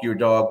can't walk your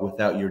dog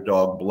without your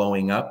dog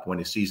blowing up when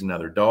it sees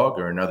another dog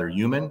or another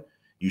human,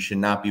 you should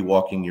not be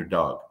walking your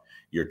dog.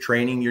 You're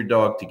training your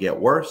dog to get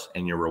worse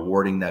and you're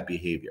rewarding that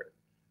behavior.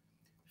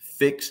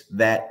 Fix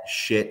that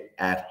shit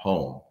at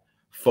home.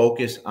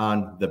 Focus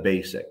on the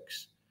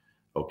basics,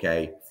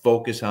 okay?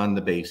 Focus on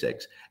the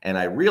basics. And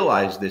I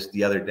realized this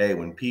the other day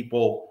when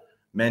people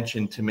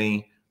mentioned to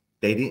me,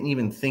 they didn't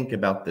even think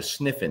about the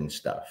sniffing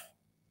stuff,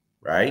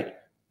 right?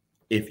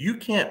 If you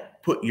can't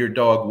put your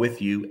dog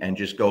with you and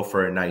just go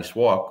for a nice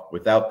walk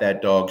without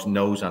that dog's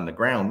nose on the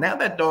ground, now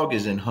that dog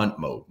is in hunt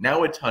mode.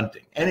 Now it's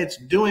hunting and it's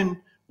doing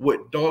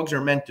what dogs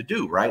are meant to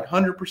do, right?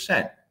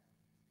 100%.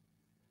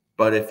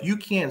 But if you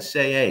can't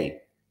say,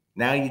 hey,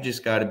 now you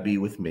just got to be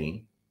with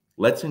me.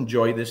 Let's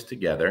enjoy this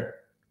together.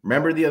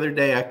 Remember the other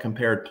day I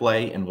compared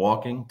play and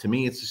walking? To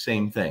me, it's the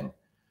same thing.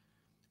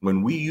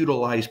 When we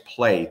utilize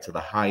play to the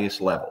highest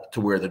level,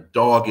 to where the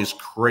dog is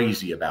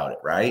crazy about it,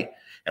 right?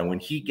 And when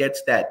he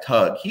gets that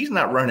tug, he's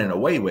not running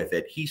away with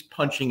it. He's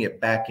punching it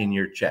back in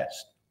your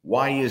chest.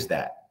 Why is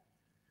that?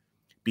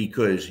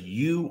 Because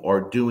you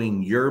are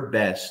doing your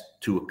best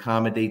to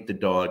accommodate the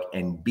dog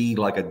and be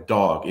like a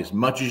dog as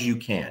much as you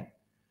can,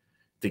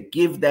 to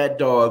give that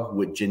dog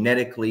what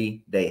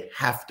genetically they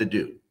have to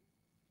do.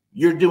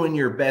 You're doing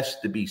your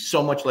best to be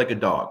so much like a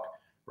dog,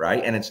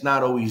 right? And it's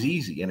not always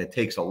easy, and it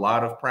takes a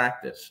lot of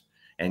practice,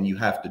 and you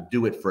have to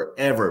do it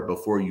forever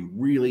before you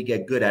really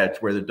get good at it, to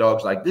where the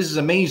dog's like, this is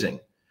amazing.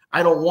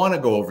 I don't want to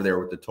go over there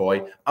with the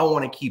toy. I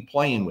want to keep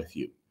playing with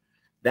you.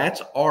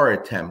 That's our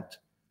attempt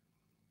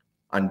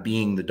on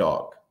being the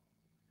dog.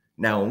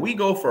 Now, when we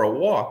go for a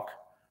walk,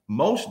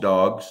 most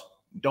dogs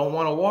don't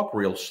want to walk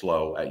real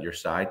slow at your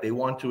side. They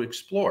want to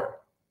explore,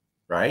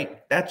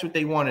 right? That's what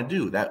they want to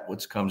do. That's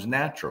what comes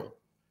natural.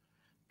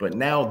 But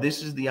now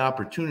this is the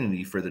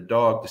opportunity for the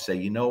dog to say,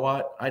 you know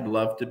what? I'd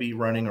love to be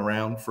running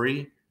around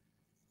free,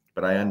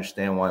 but I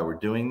understand why we're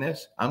doing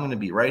this. I'm going to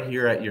be right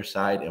here at your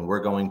side, and we're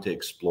going to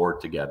explore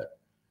together,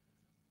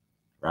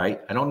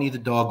 right? I don't need the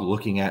dog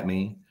looking at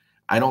me.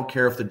 I don't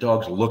care if the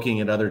dog's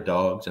looking at other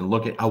dogs and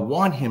I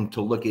want him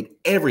to look at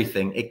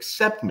everything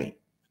except me.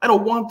 I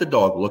don't want the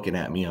dog looking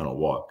at me on a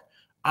walk.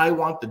 I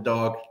want the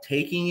dog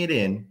taking it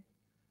in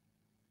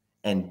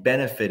and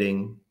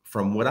benefiting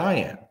from what I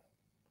am,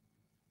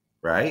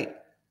 right?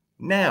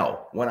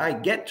 Now, when I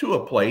get to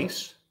a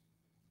place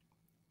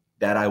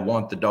that I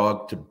want the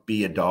dog to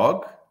be a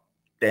dog,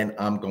 then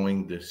I'm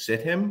going to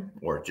sit him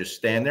or just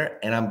stand there,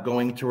 and I'm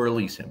going to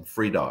release him.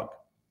 Free dog.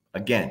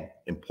 Again,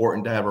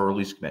 important to have a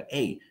release command.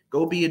 Hey,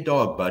 go be a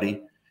dog,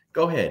 buddy.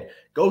 Go ahead.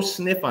 Go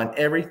sniff on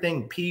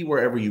everything. Pee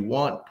wherever you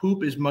want.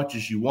 Poop as much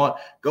as you want.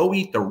 Go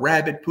eat the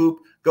rabbit poop.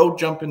 Go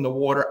jump in the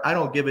water. I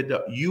don't give a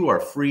damn. You are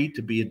free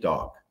to be a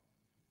dog.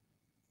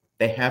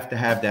 They have to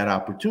have that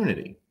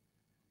opportunity.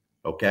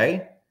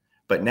 Okay?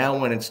 But now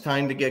when it's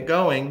time to get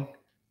going,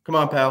 come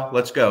on, pal,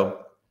 let's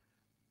go.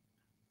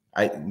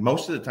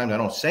 Most of the time I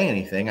don't say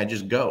anything. I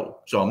just go.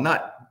 So I'm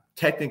not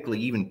technically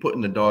even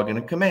putting the dog in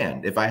a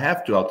command. If I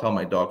have to, I'll tell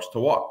my dogs to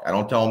walk. I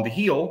don't tell them to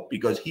heel,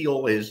 because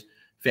heel is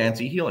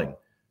fancy heeling.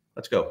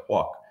 Let's go,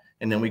 walk.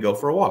 And then we go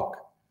for a walk,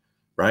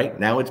 right?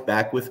 Now it's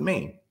back with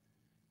me.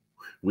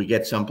 We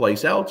get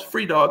someplace else.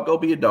 Free dog, go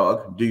be a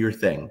dog, do your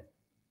thing.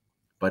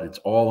 But it's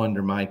all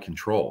under my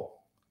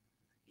control.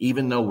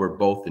 Even though we're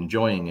both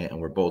enjoying it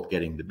and we're both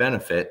getting the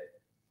benefit,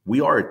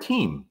 we are a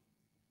team.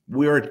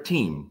 We are a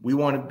team. We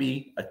want to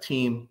be a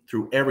team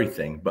through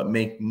everything, but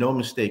make no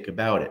mistake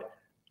about it.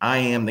 I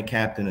am the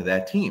captain of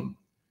that team.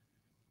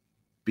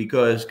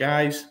 Because,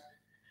 guys,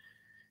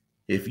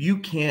 if you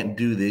can't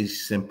do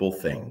these simple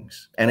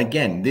things, and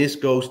again, this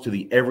goes to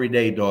the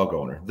everyday dog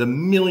owner, the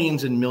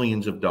millions and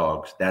millions of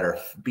dogs that are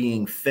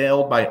being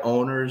failed by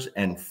owners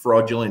and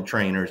fraudulent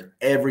trainers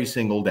every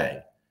single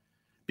day,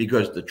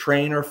 because the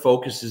trainer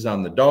focuses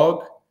on the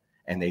dog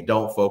and they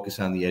don't focus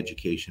on the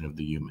education of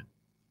the human.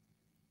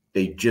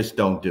 They just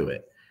don't do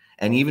it.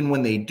 And even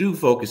when they do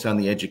focus on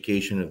the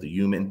education of the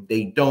human,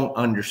 they don't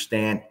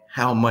understand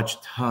how much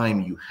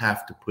time you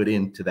have to put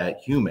into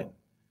that human.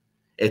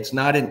 It's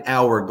not an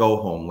hour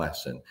go-home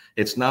lesson.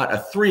 It's not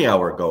a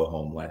 3-hour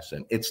go-home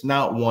lesson. It's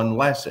not one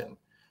lesson.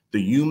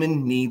 The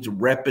human needs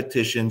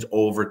repetitions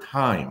over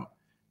time,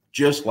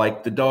 just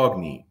like the dog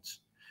needs.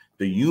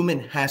 The human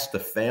has to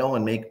fail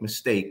and make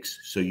mistakes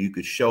so you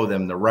could show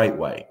them the right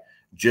way,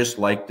 just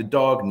like the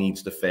dog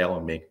needs to fail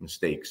and make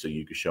mistakes so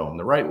you could show them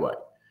the right way.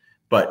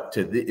 But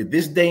to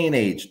this day and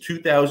age,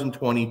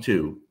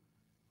 2022,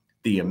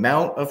 the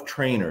amount of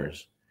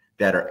trainers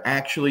that are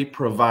actually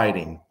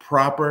providing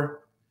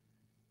proper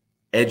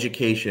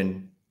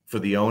education for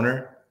the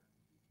owner,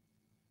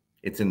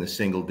 it's in the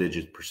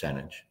single-digit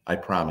percentage. I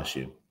promise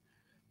you.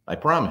 I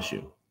promise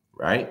you,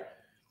 right?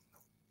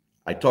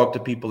 I talk to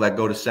people that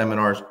go to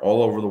seminars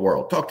all over the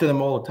world. Talk to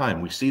them all the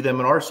time. We see them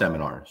in our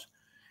seminars,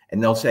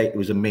 and they'll say, it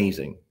was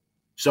amazing.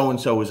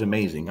 So-and-so was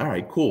amazing. All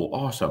right, cool,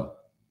 awesome.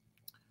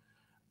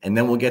 And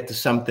then we'll get to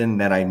something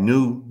that I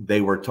knew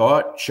they were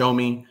taught. Show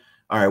me,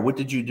 all right, what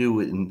did you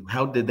do and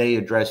how did they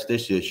address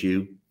this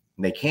issue?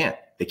 And they can't.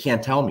 They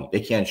can't tell me.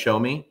 They can't show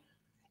me.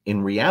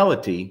 In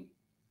reality,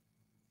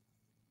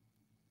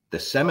 the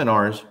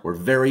seminars were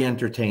very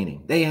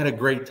entertaining. They had a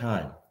great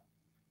time.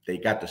 They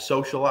got to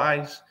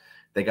socialize.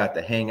 They got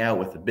to hang out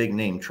with a big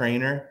name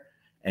trainer,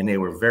 and they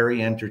were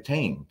very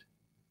entertained.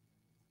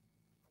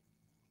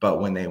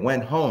 But when they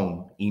went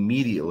home,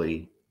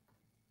 immediately,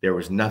 there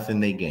was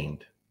nothing they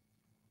gained.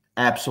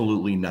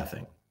 Absolutely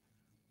nothing.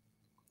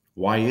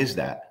 Why is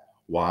that?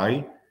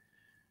 Why?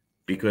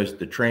 Because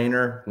the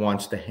trainer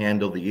wants to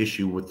handle the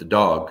issue with the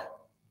dog,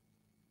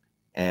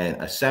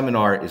 and a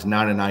seminar is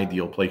not an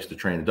ideal place to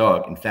train a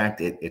dog. In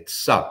fact, it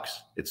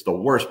sucks. It's the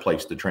worst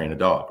place to train a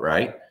dog,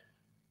 right?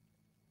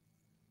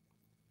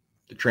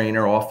 The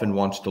trainer often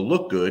wants to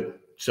look good,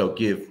 so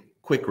give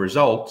quick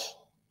results,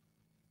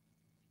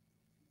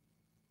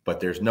 but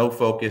there's no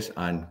focus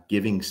on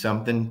giving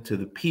something to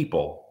the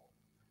people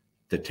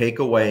to take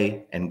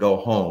away and go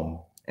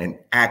home and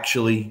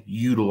actually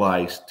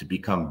utilize to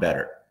become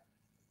better.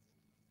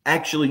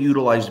 Actually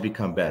utilize to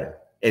become better.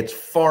 It's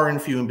far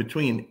and few in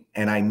between.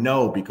 And I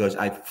know because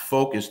I've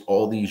focused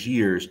all these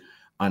years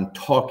on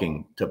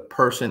talking to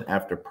person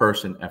after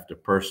person after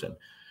person.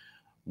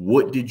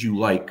 What did you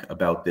like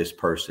about this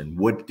person?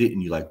 What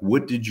didn't you like?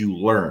 What did you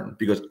learn?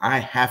 Because I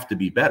have to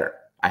be better.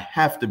 I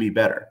have to be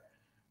better,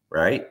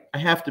 right? I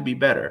have to be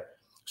better.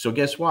 So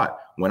guess what?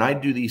 When I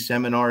do these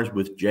seminars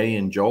with Jay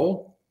and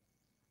Joel,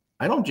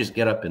 I don't just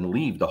get up and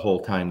leave the whole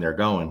time they're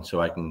going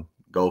so I can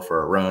go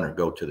for a run or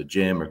go to the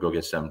gym or go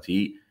get something to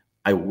eat.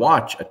 I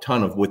watch a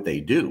ton of what they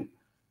do,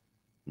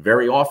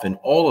 very often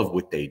all of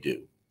what they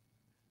do,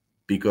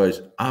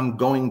 because I'm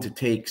going to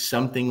take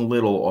something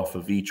little off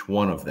of each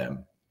one of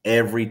them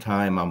every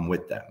time I'm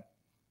with them,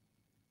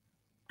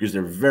 because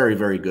they're very,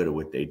 very good at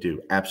what they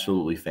do.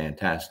 Absolutely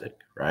fantastic,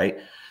 right?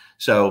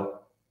 So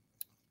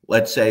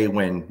let's say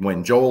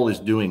when Joel is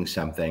doing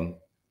something,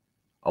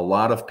 a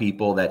lot of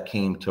people that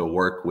came to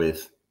work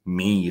with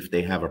me if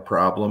they have a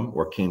problem,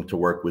 or came to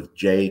work with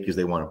Jay because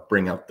they want to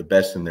bring out the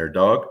best in their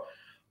dog,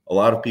 a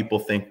lot of people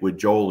think what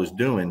Joel is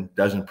doing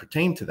doesn't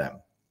pertain to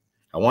them.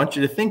 I want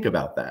you to think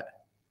about that.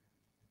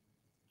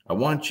 I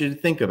want you to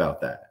think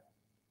about that.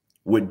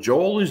 What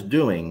Joel is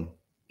doing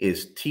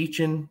is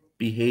teaching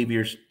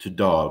behaviors to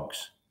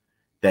dogs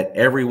that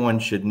everyone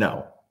should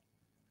know.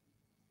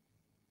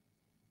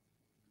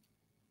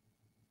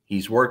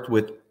 He's worked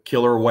with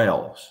killer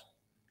whales.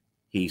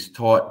 He's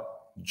taught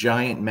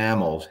giant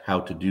mammals how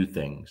to do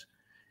things.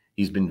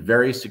 He's been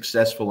very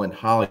successful in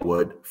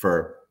Hollywood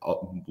for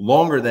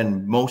longer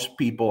than most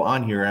people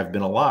on here have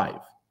been alive.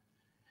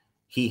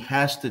 He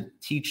has to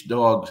teach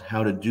dogs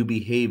how to do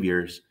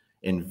behaviors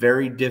in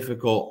very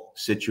difficult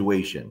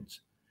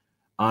situations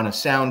on a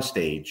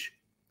soundstage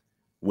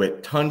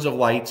with tons of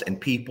lights and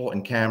people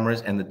and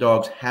cameras, and the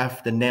dogs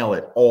have to nail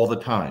it all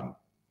the time,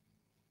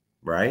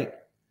 right?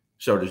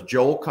 So does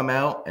Joel come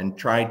out and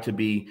try to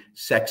be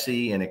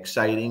sexy and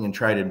exciting and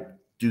try to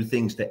do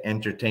things to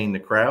entertain the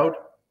crowd?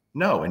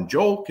 No. And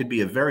Joel could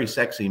be a very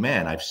sexy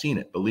man. I've seen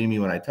it. Believe me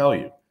when I tell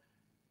you.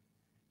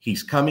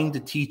 He's coming to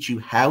teach you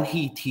how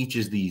he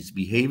teaches these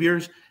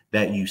behaviors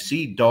that you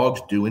see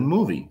dogs do in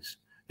movies,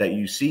 that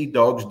you see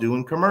dogs do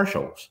in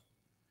commercials,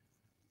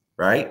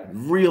 right?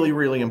 Really,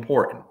 really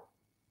important.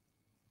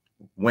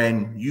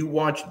 When you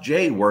watch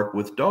Jay work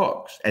with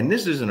dogs, and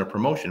this isn't a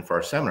promotion for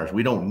our seminars,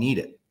 we don't need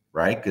it,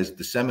 right? Because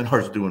the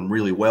seminar's doing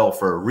really well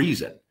for a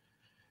reason.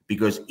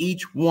 Because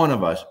each one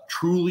of us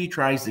truly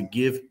tries to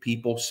give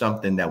people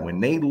something that when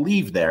they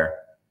leave there,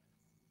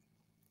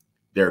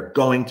 they're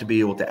going to be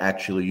able to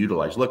actually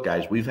utilize. Look,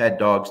 guys, we've had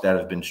dogs that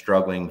have been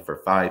struggling for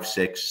 5,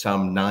 6,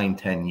 some 9,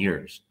 10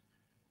 years.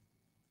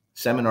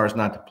 Seminar is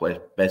not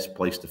the best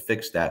place to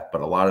fix that,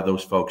 but a lot of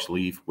those folks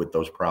leave with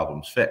those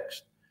problems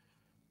fixed,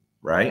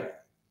 right?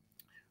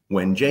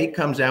 When Jay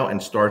comes out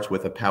and starts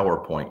with a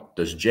PowerPoint,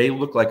 does Jay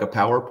look like a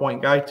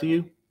PowerPoint guy to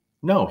you?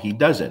 No, he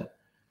doesn't.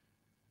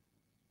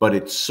 But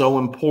it's so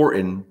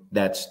important,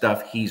 that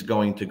stuff he's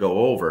going to go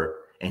over,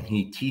 and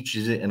he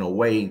teaches it in a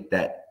way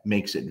that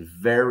makes it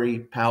very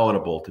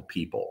palatable to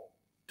people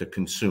to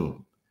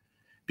consume.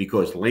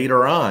 Because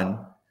later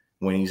on,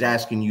 when he's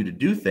asking you to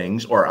do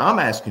things, or I'm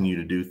asking you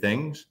to do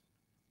things,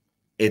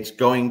 it's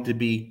going to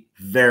be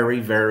very,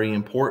 very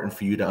important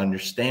for you to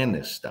understand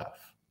this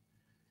stuff.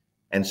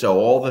 And so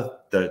all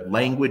the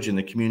language and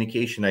the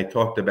communication I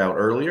talked about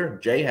earlier,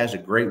 Jay has a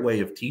great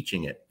way of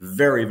teaching it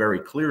very, very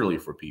clearly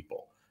for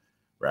people,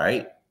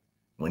 right?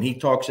 When he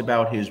talks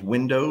about his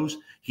windows,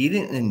 he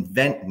didn't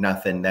invent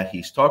nothing that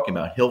he's talking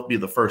about. He'll be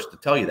the first to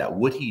tell you that.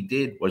 What he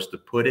did was to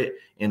put it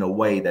in a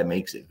way that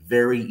makes it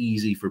very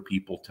easy for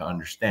people to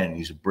understand.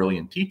 He's a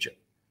brilliant teacher.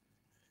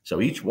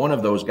 So each one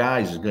of those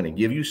guys is going to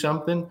give you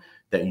something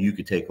that you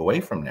could take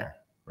away from there,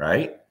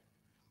 right?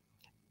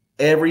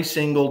 Every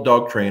single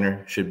dog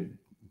trainer should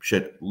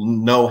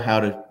know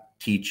how to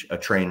teach a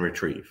train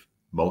retrieve.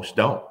 Most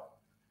don't.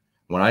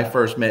 When I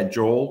first met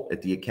Joel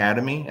at the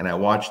academy and I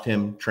watched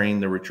him train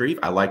the retrieve,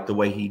 I liked the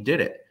way he did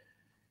it.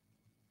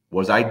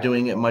 Was I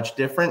doing it much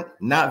different?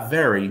 Not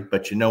very,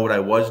 but you know what I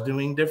was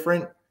doing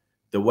different?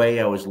 The way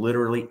I was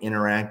literally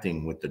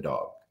interacting with the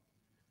dog,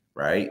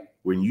 right?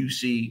 When you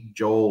see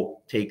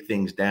Joel take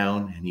things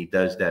down and he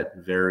does that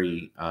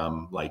very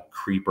like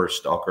creeper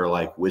stalker,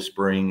 like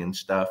whispering and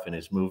stuff in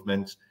his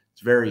movements,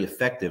 it's very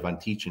effective on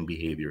teaching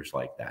behaviors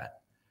like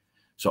that.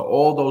 So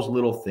all those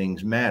little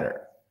things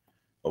matter,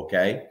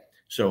 okay?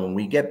 So when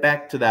we get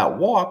back to that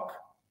walk,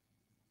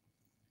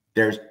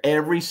 there's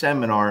every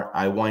seminar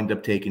I wind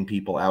up taking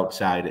people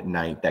outside at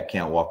night that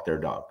can't walk their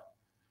dog,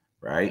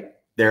 right?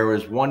 There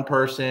was one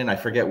person, I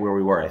forget where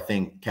we were, I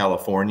think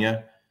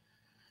California.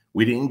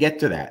 We didn't get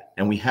to that,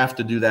 and we have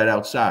to do that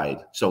outside.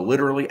 So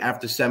literally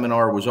after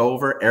seminar was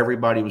over,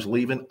 everybody was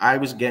leaving. I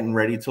was getting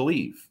ready to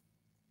leave.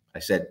 I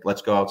said,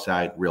 let's go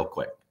outside real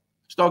quick.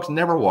 This dog's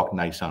never walked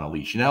nice on a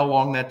leash. You know how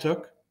long that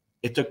took?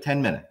 It took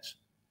 10 minutes.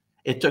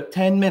 It took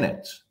 10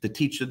 minutes to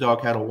teach the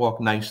dog how to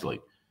walk nicely.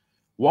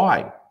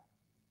 Why?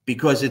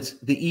 Because it's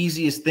the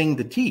easiest thing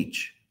to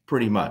teach,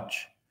 pretty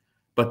much.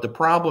 But the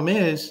problem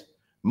is,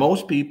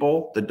 most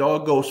people, the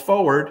dog goes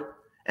forward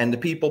and the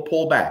people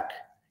pull back.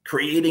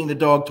 creating the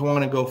dog to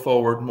want to go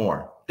forward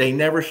more. They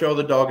never show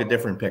the dog a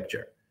different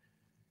picture.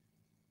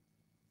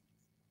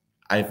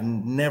 I've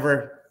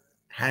never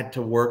had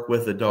to work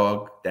with a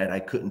dog that I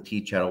couldn't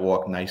teach how to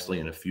walk nicely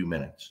in a few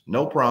minutes.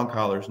 No prong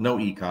collars, no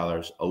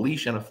e-collars, a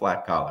leash and a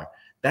flat collar.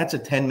 That's a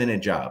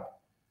 10-minute job.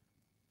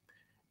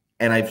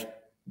 And I've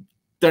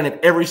done it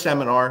every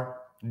seminar,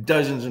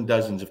 dozens and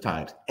dozens of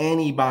times.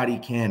 Anybody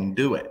can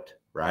do it,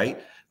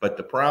 right? But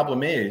the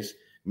problem is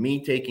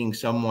me taking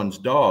someone's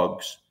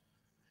dogs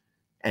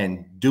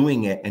and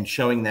doing it and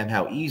showing them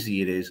how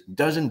easy it is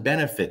doesn't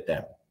benefit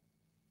them.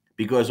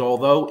 Because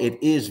although it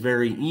is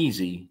very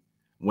easy,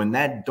 when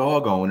that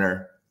dog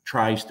owner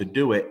tries to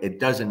do it, it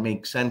doesn't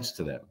make sense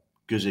to them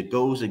because it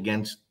goes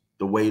against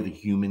the way the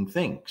human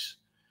thinks.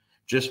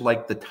 Just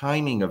like the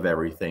timing of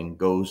everything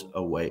goes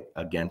away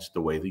against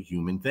the way the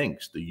human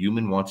thinks. The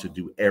human wants to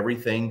do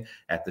everything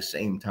at the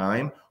same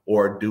time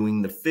or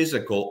doing the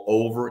physical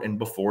over and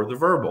before the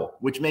verbal,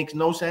 which makes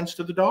no sense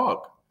to the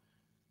dog.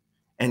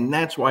 And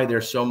that's why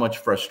there's so much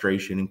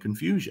frustration and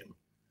confusion.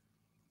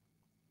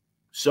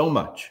 So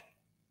much,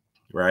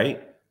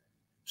 right?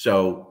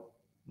 So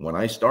when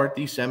I start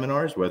these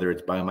seminars, whether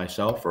it's by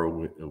myself or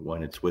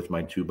when it's with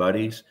my two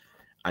buddies,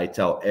 I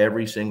tell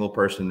every single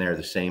person there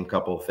the same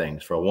couple of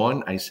things. For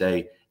one, I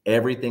say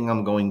everything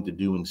I'm going to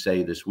do and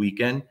say this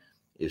weekend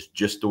is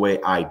just the way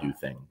I do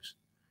things.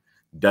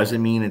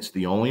 Doesn't mean it's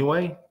the only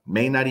way,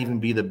 may not even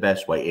be the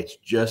best way. It's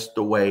just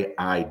the way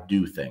I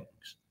do things.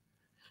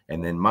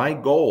 And then my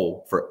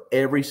goal for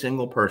every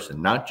single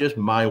person, not just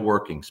my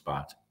working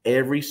spots,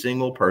 every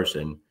single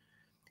person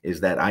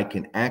is that I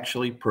can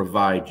actually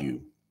provide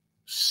you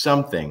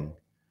something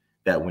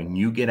that when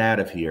you get out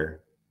of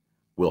here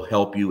will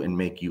help you and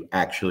make you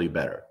actually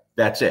better.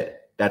 That's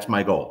it. That's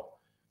my goal.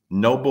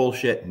 No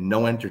bullshit,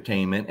 no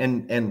entertainment.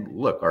 And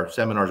look, our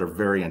seminars are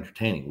very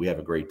entertaining. We have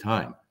a great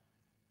time.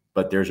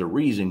 But there's a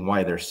reason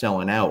why they're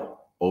selling out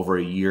over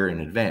a year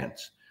in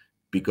advance,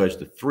 because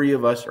the three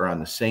of us are on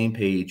the same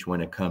page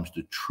when it comes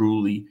to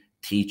truly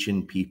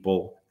teaching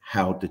people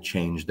how to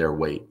change their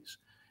ways,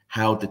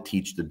 how to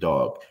teach the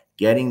dog,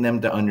 getting them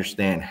to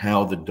understand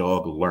how the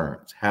dog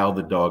learns, how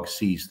the dog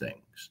sees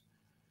things,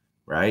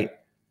 right?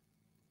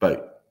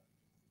 But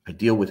I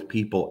deal with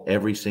people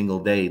every single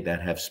day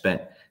that have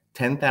spent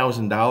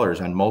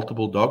 $10,000 on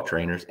multiple dog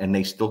trainers and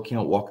they still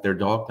can't walk their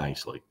dog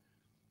nicely.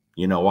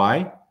 You know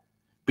why?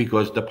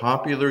 Because the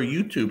popular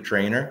YouTube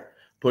trainer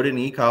put an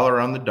e-collar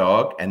on the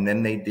dog and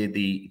then they did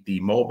the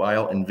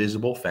mobile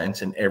invisible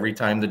fence, and every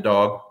time the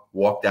dog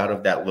walked out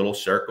of that little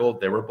circle,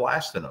 they were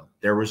blasting them.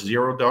 There was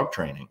zero dog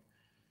training.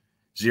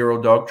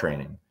 Zero dog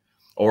training.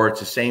 Or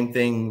it's the same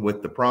thing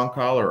with the prong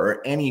collar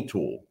or any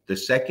tool. The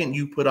second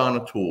you put on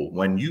a tool,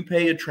 when you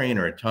pay a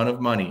trainer a ton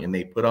of money and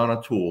they put on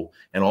a tool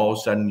and all of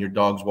a sudden your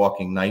dog's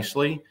walking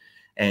nicely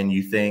and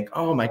you think,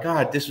 oh my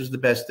God, this is the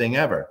best thing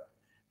ever.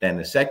 Then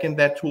the second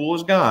that tool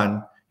is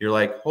gone, you're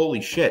like,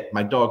 holy shit,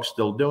 my dog's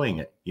still doing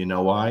it. You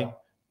know why?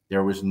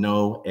 There was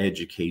no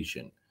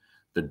education.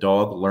 The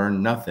dog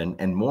learned nothing.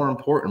 And more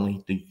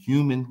importantly, the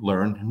human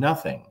learned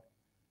nothing.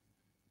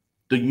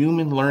 The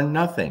human learned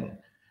nothing.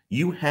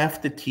 You have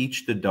to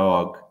teach the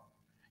dog,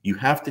 you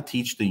have to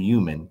teach the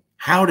human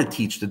how to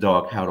teach the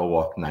dog how to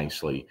walk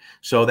nicely,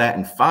 so that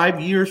in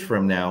 5 years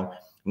from now,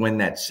 when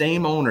that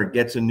same owner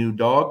gets a new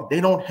dog,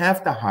 they don't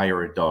have to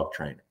hire a dog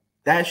trainer.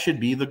 That should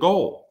be the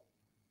goal.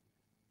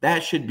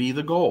 That should be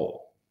the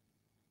goal,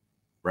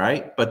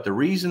 right? But the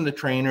reason the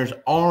trainers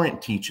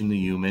aren't teaching the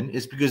human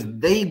is because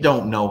they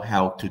don't know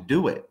how to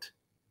do it.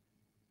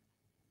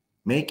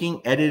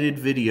 Making edited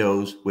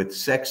videos with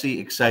sexy,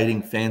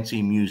 exciting,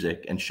 fancy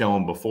music and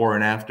showing before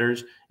and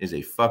afters is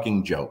a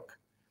fucking joke.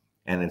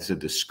 And it's a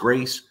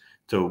disgrace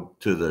to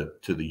the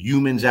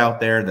humans out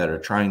there that are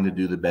trying to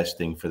do the best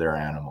thing for their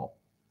animal.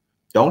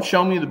 Don't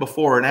show me the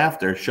before and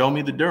after. Show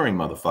me the during,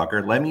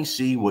 motherfucker. Let me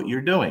see what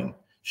you're doing.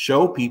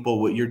 Show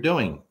people what you're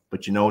doing.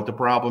 But you know what the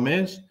problem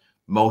is?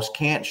 Most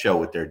can't show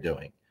what they're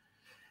doing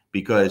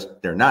because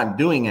they're not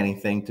doing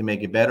anything to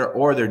make it better,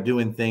 or they're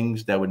doing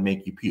things that would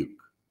make you puke.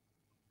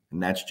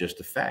 And that's just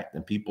a fact.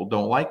 And people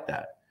don't like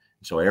that.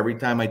 So every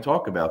time I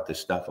talk about this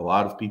stuff, a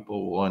lot of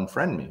people will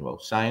unfriend me. Well,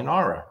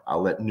 sayonara.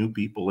 I'll let new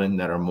people in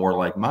that are more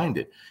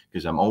like-minded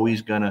because I'm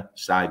always going to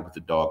side with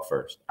the dog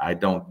first. I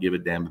don't give a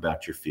damn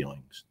about your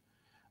feelings.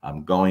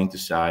 I'm going to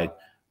side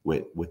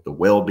with the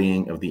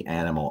well-being of the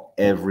animal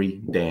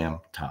every damn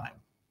time.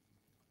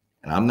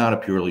 And I'm not a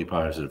purely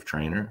positive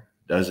trainer.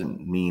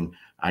 Doesn't mean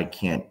I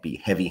can't be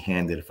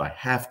heavy-handed if I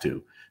have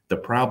to. The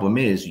problem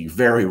is you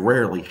very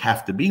rarely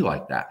have to be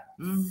like that.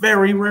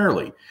 Very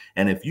rarely.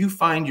 And if you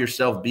find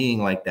yourself being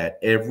like that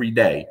every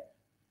day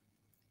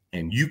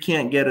and you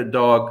can't get a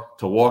dog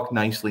to walk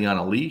nicely on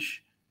a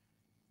leash,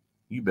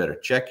 you better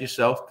check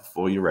yourself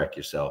before you wreck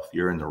yourself.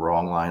 You're in the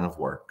wrong line of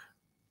work.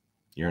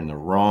 You're in the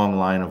wrong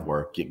line of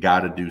work. You got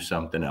to do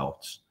something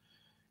else.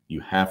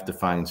 You have to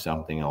find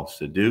something else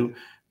to do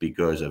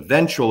because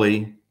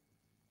eventually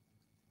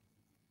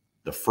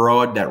the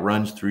fraud that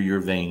runs through your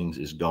veins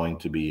is going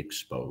to be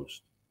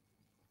exposed.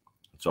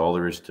 That's all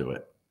there is to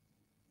it.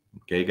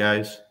 Okay,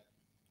 guys?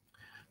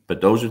 But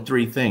those are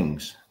three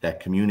things. That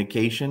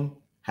communication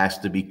has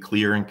to be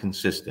clear and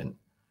consistent.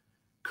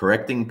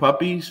 Correcting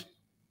puppies,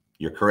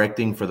 you're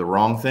correcting for the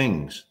wrong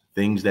things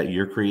that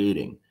you're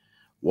creating.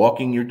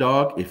 Walking your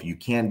dog, if you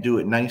can't do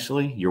it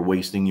nicely, you're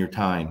wasting your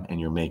time and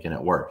you're making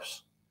it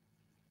worse.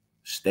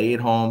 Stay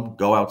at home,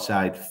 go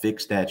outside,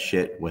 fix that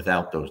shit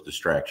without those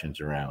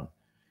distractions around.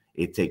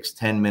 It takes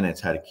 10 minutes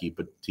how to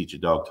teach a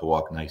dog to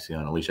walk nicely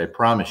on a leash. I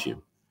promise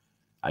you.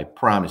 I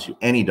promise you.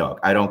 Any dog.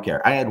 I don't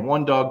care. I had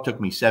one dog,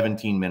 took me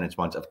 17 minutes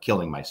once of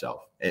killing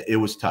myself. It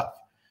was tough.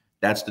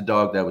 That's the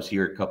dog that was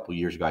here a couple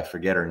years ago. I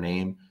forget her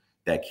name,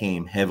 that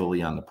came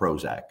heavily on the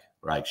Prozac,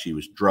 right? She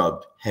was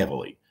drugged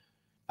heavily.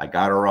 I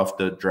got her off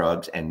the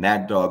drugs, and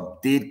that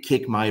dog did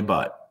kick my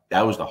butt.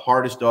 That was the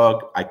hardest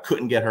dog. I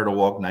couldn't get her to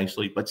walk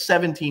nicely, but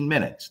 17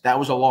 minutes, that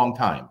was a long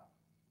time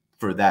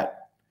for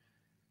that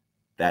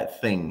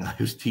thing I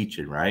was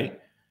teaching, right?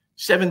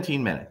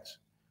 17 minutes.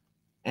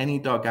 Any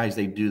dog, guys,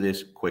 they do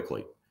this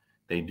quickly.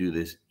 They do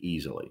this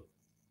easily,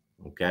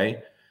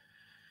 okay?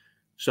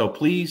 So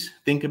please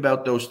think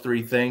about those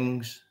three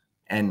things.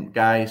 And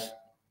guys,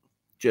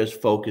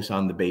 just focus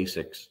on the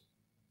basics.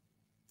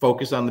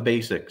 Focus on the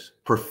basics.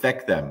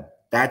 Perfect them.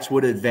 That's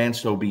what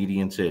advanced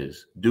obedience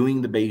is. Doing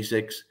the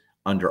basics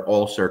under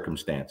all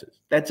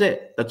circumstances. That's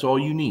it. That's all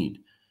you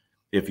need.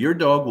 If your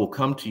dog will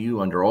come to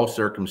you under all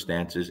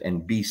circumstances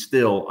and be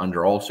still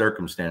under all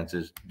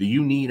circumstances, do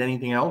you need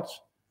anything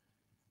else?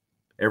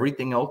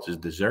 Everything else is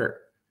dessert.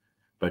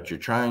 But you're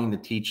trying to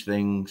teach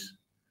things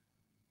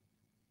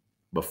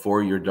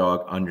before your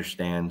dog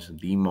understands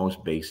the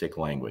most basic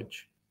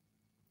language.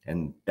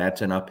 And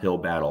that's an uphill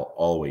battle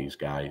always,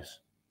 guys.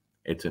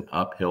 It's an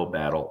uphill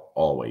battle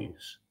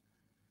always.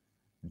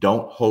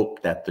 Don't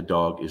hope that the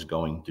dog is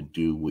going to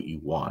do what you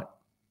want.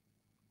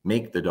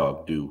 Make the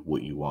dog do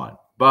what you want.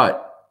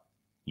 But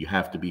you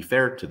have to be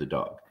fair to the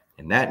dog.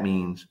 And that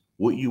means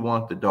what you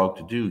want the dog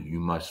to do, you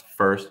must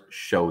first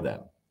show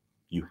them.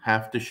 You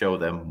have to show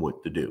them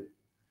what to do.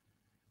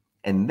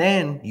 And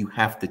then you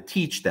have to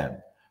teach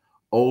them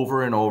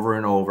over and over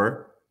and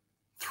over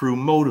through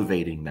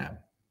motivating them.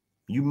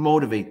 You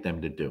motivate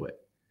them to do it.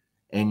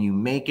 And you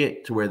make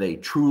it to where they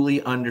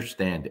truly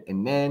understand it.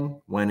 And then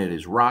when it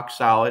is rock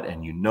solid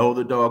and you know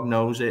the dog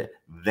knows it,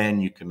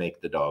 then you can make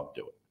the dog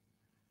do it.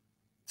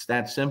 It's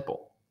that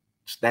simple.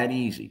 It's that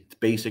easy. It's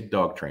basic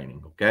dog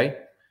training, okay?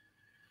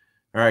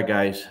 All right,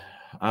 guys.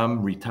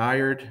 I'm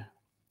retired.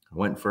 I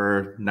went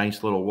for a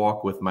nice little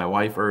walk with my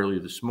wife early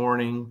this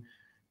morning.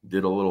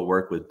 Did a little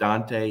work with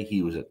Dante.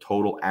 He was a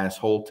total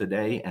asshole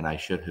today, and I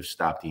should have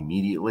stopped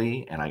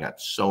immediately. And I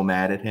got so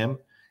mad at him.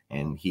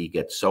 And he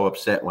gets so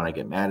upset when I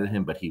get mad at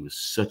him, but he was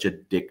such a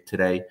dick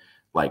today.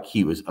 Like,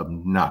 he was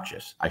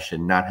obnoxious. I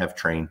should not have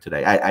trained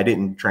today. I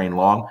didn't train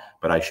long,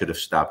 but I should have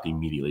stopped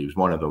immediately. It was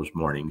one of those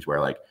mornings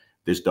where, like,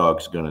 this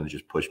dog's going to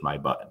just push my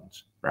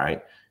buttons,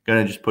 right?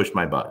 Going to just push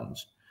my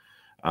buttons.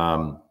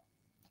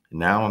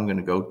 Now I'm going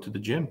to go to the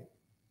gym,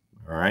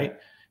 all right?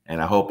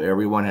 And I hope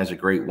everyone has a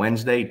great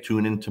Wednesday.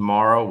 Tune in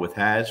tomorrow with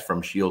Haz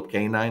from Shield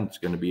Canine. It's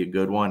going to be a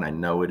good one. I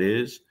know it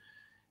is.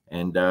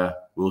 And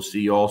we'll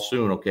see you all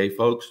soon, okay,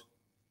 folks?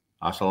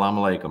 Assalamu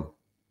alaikum.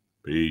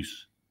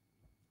 Peace.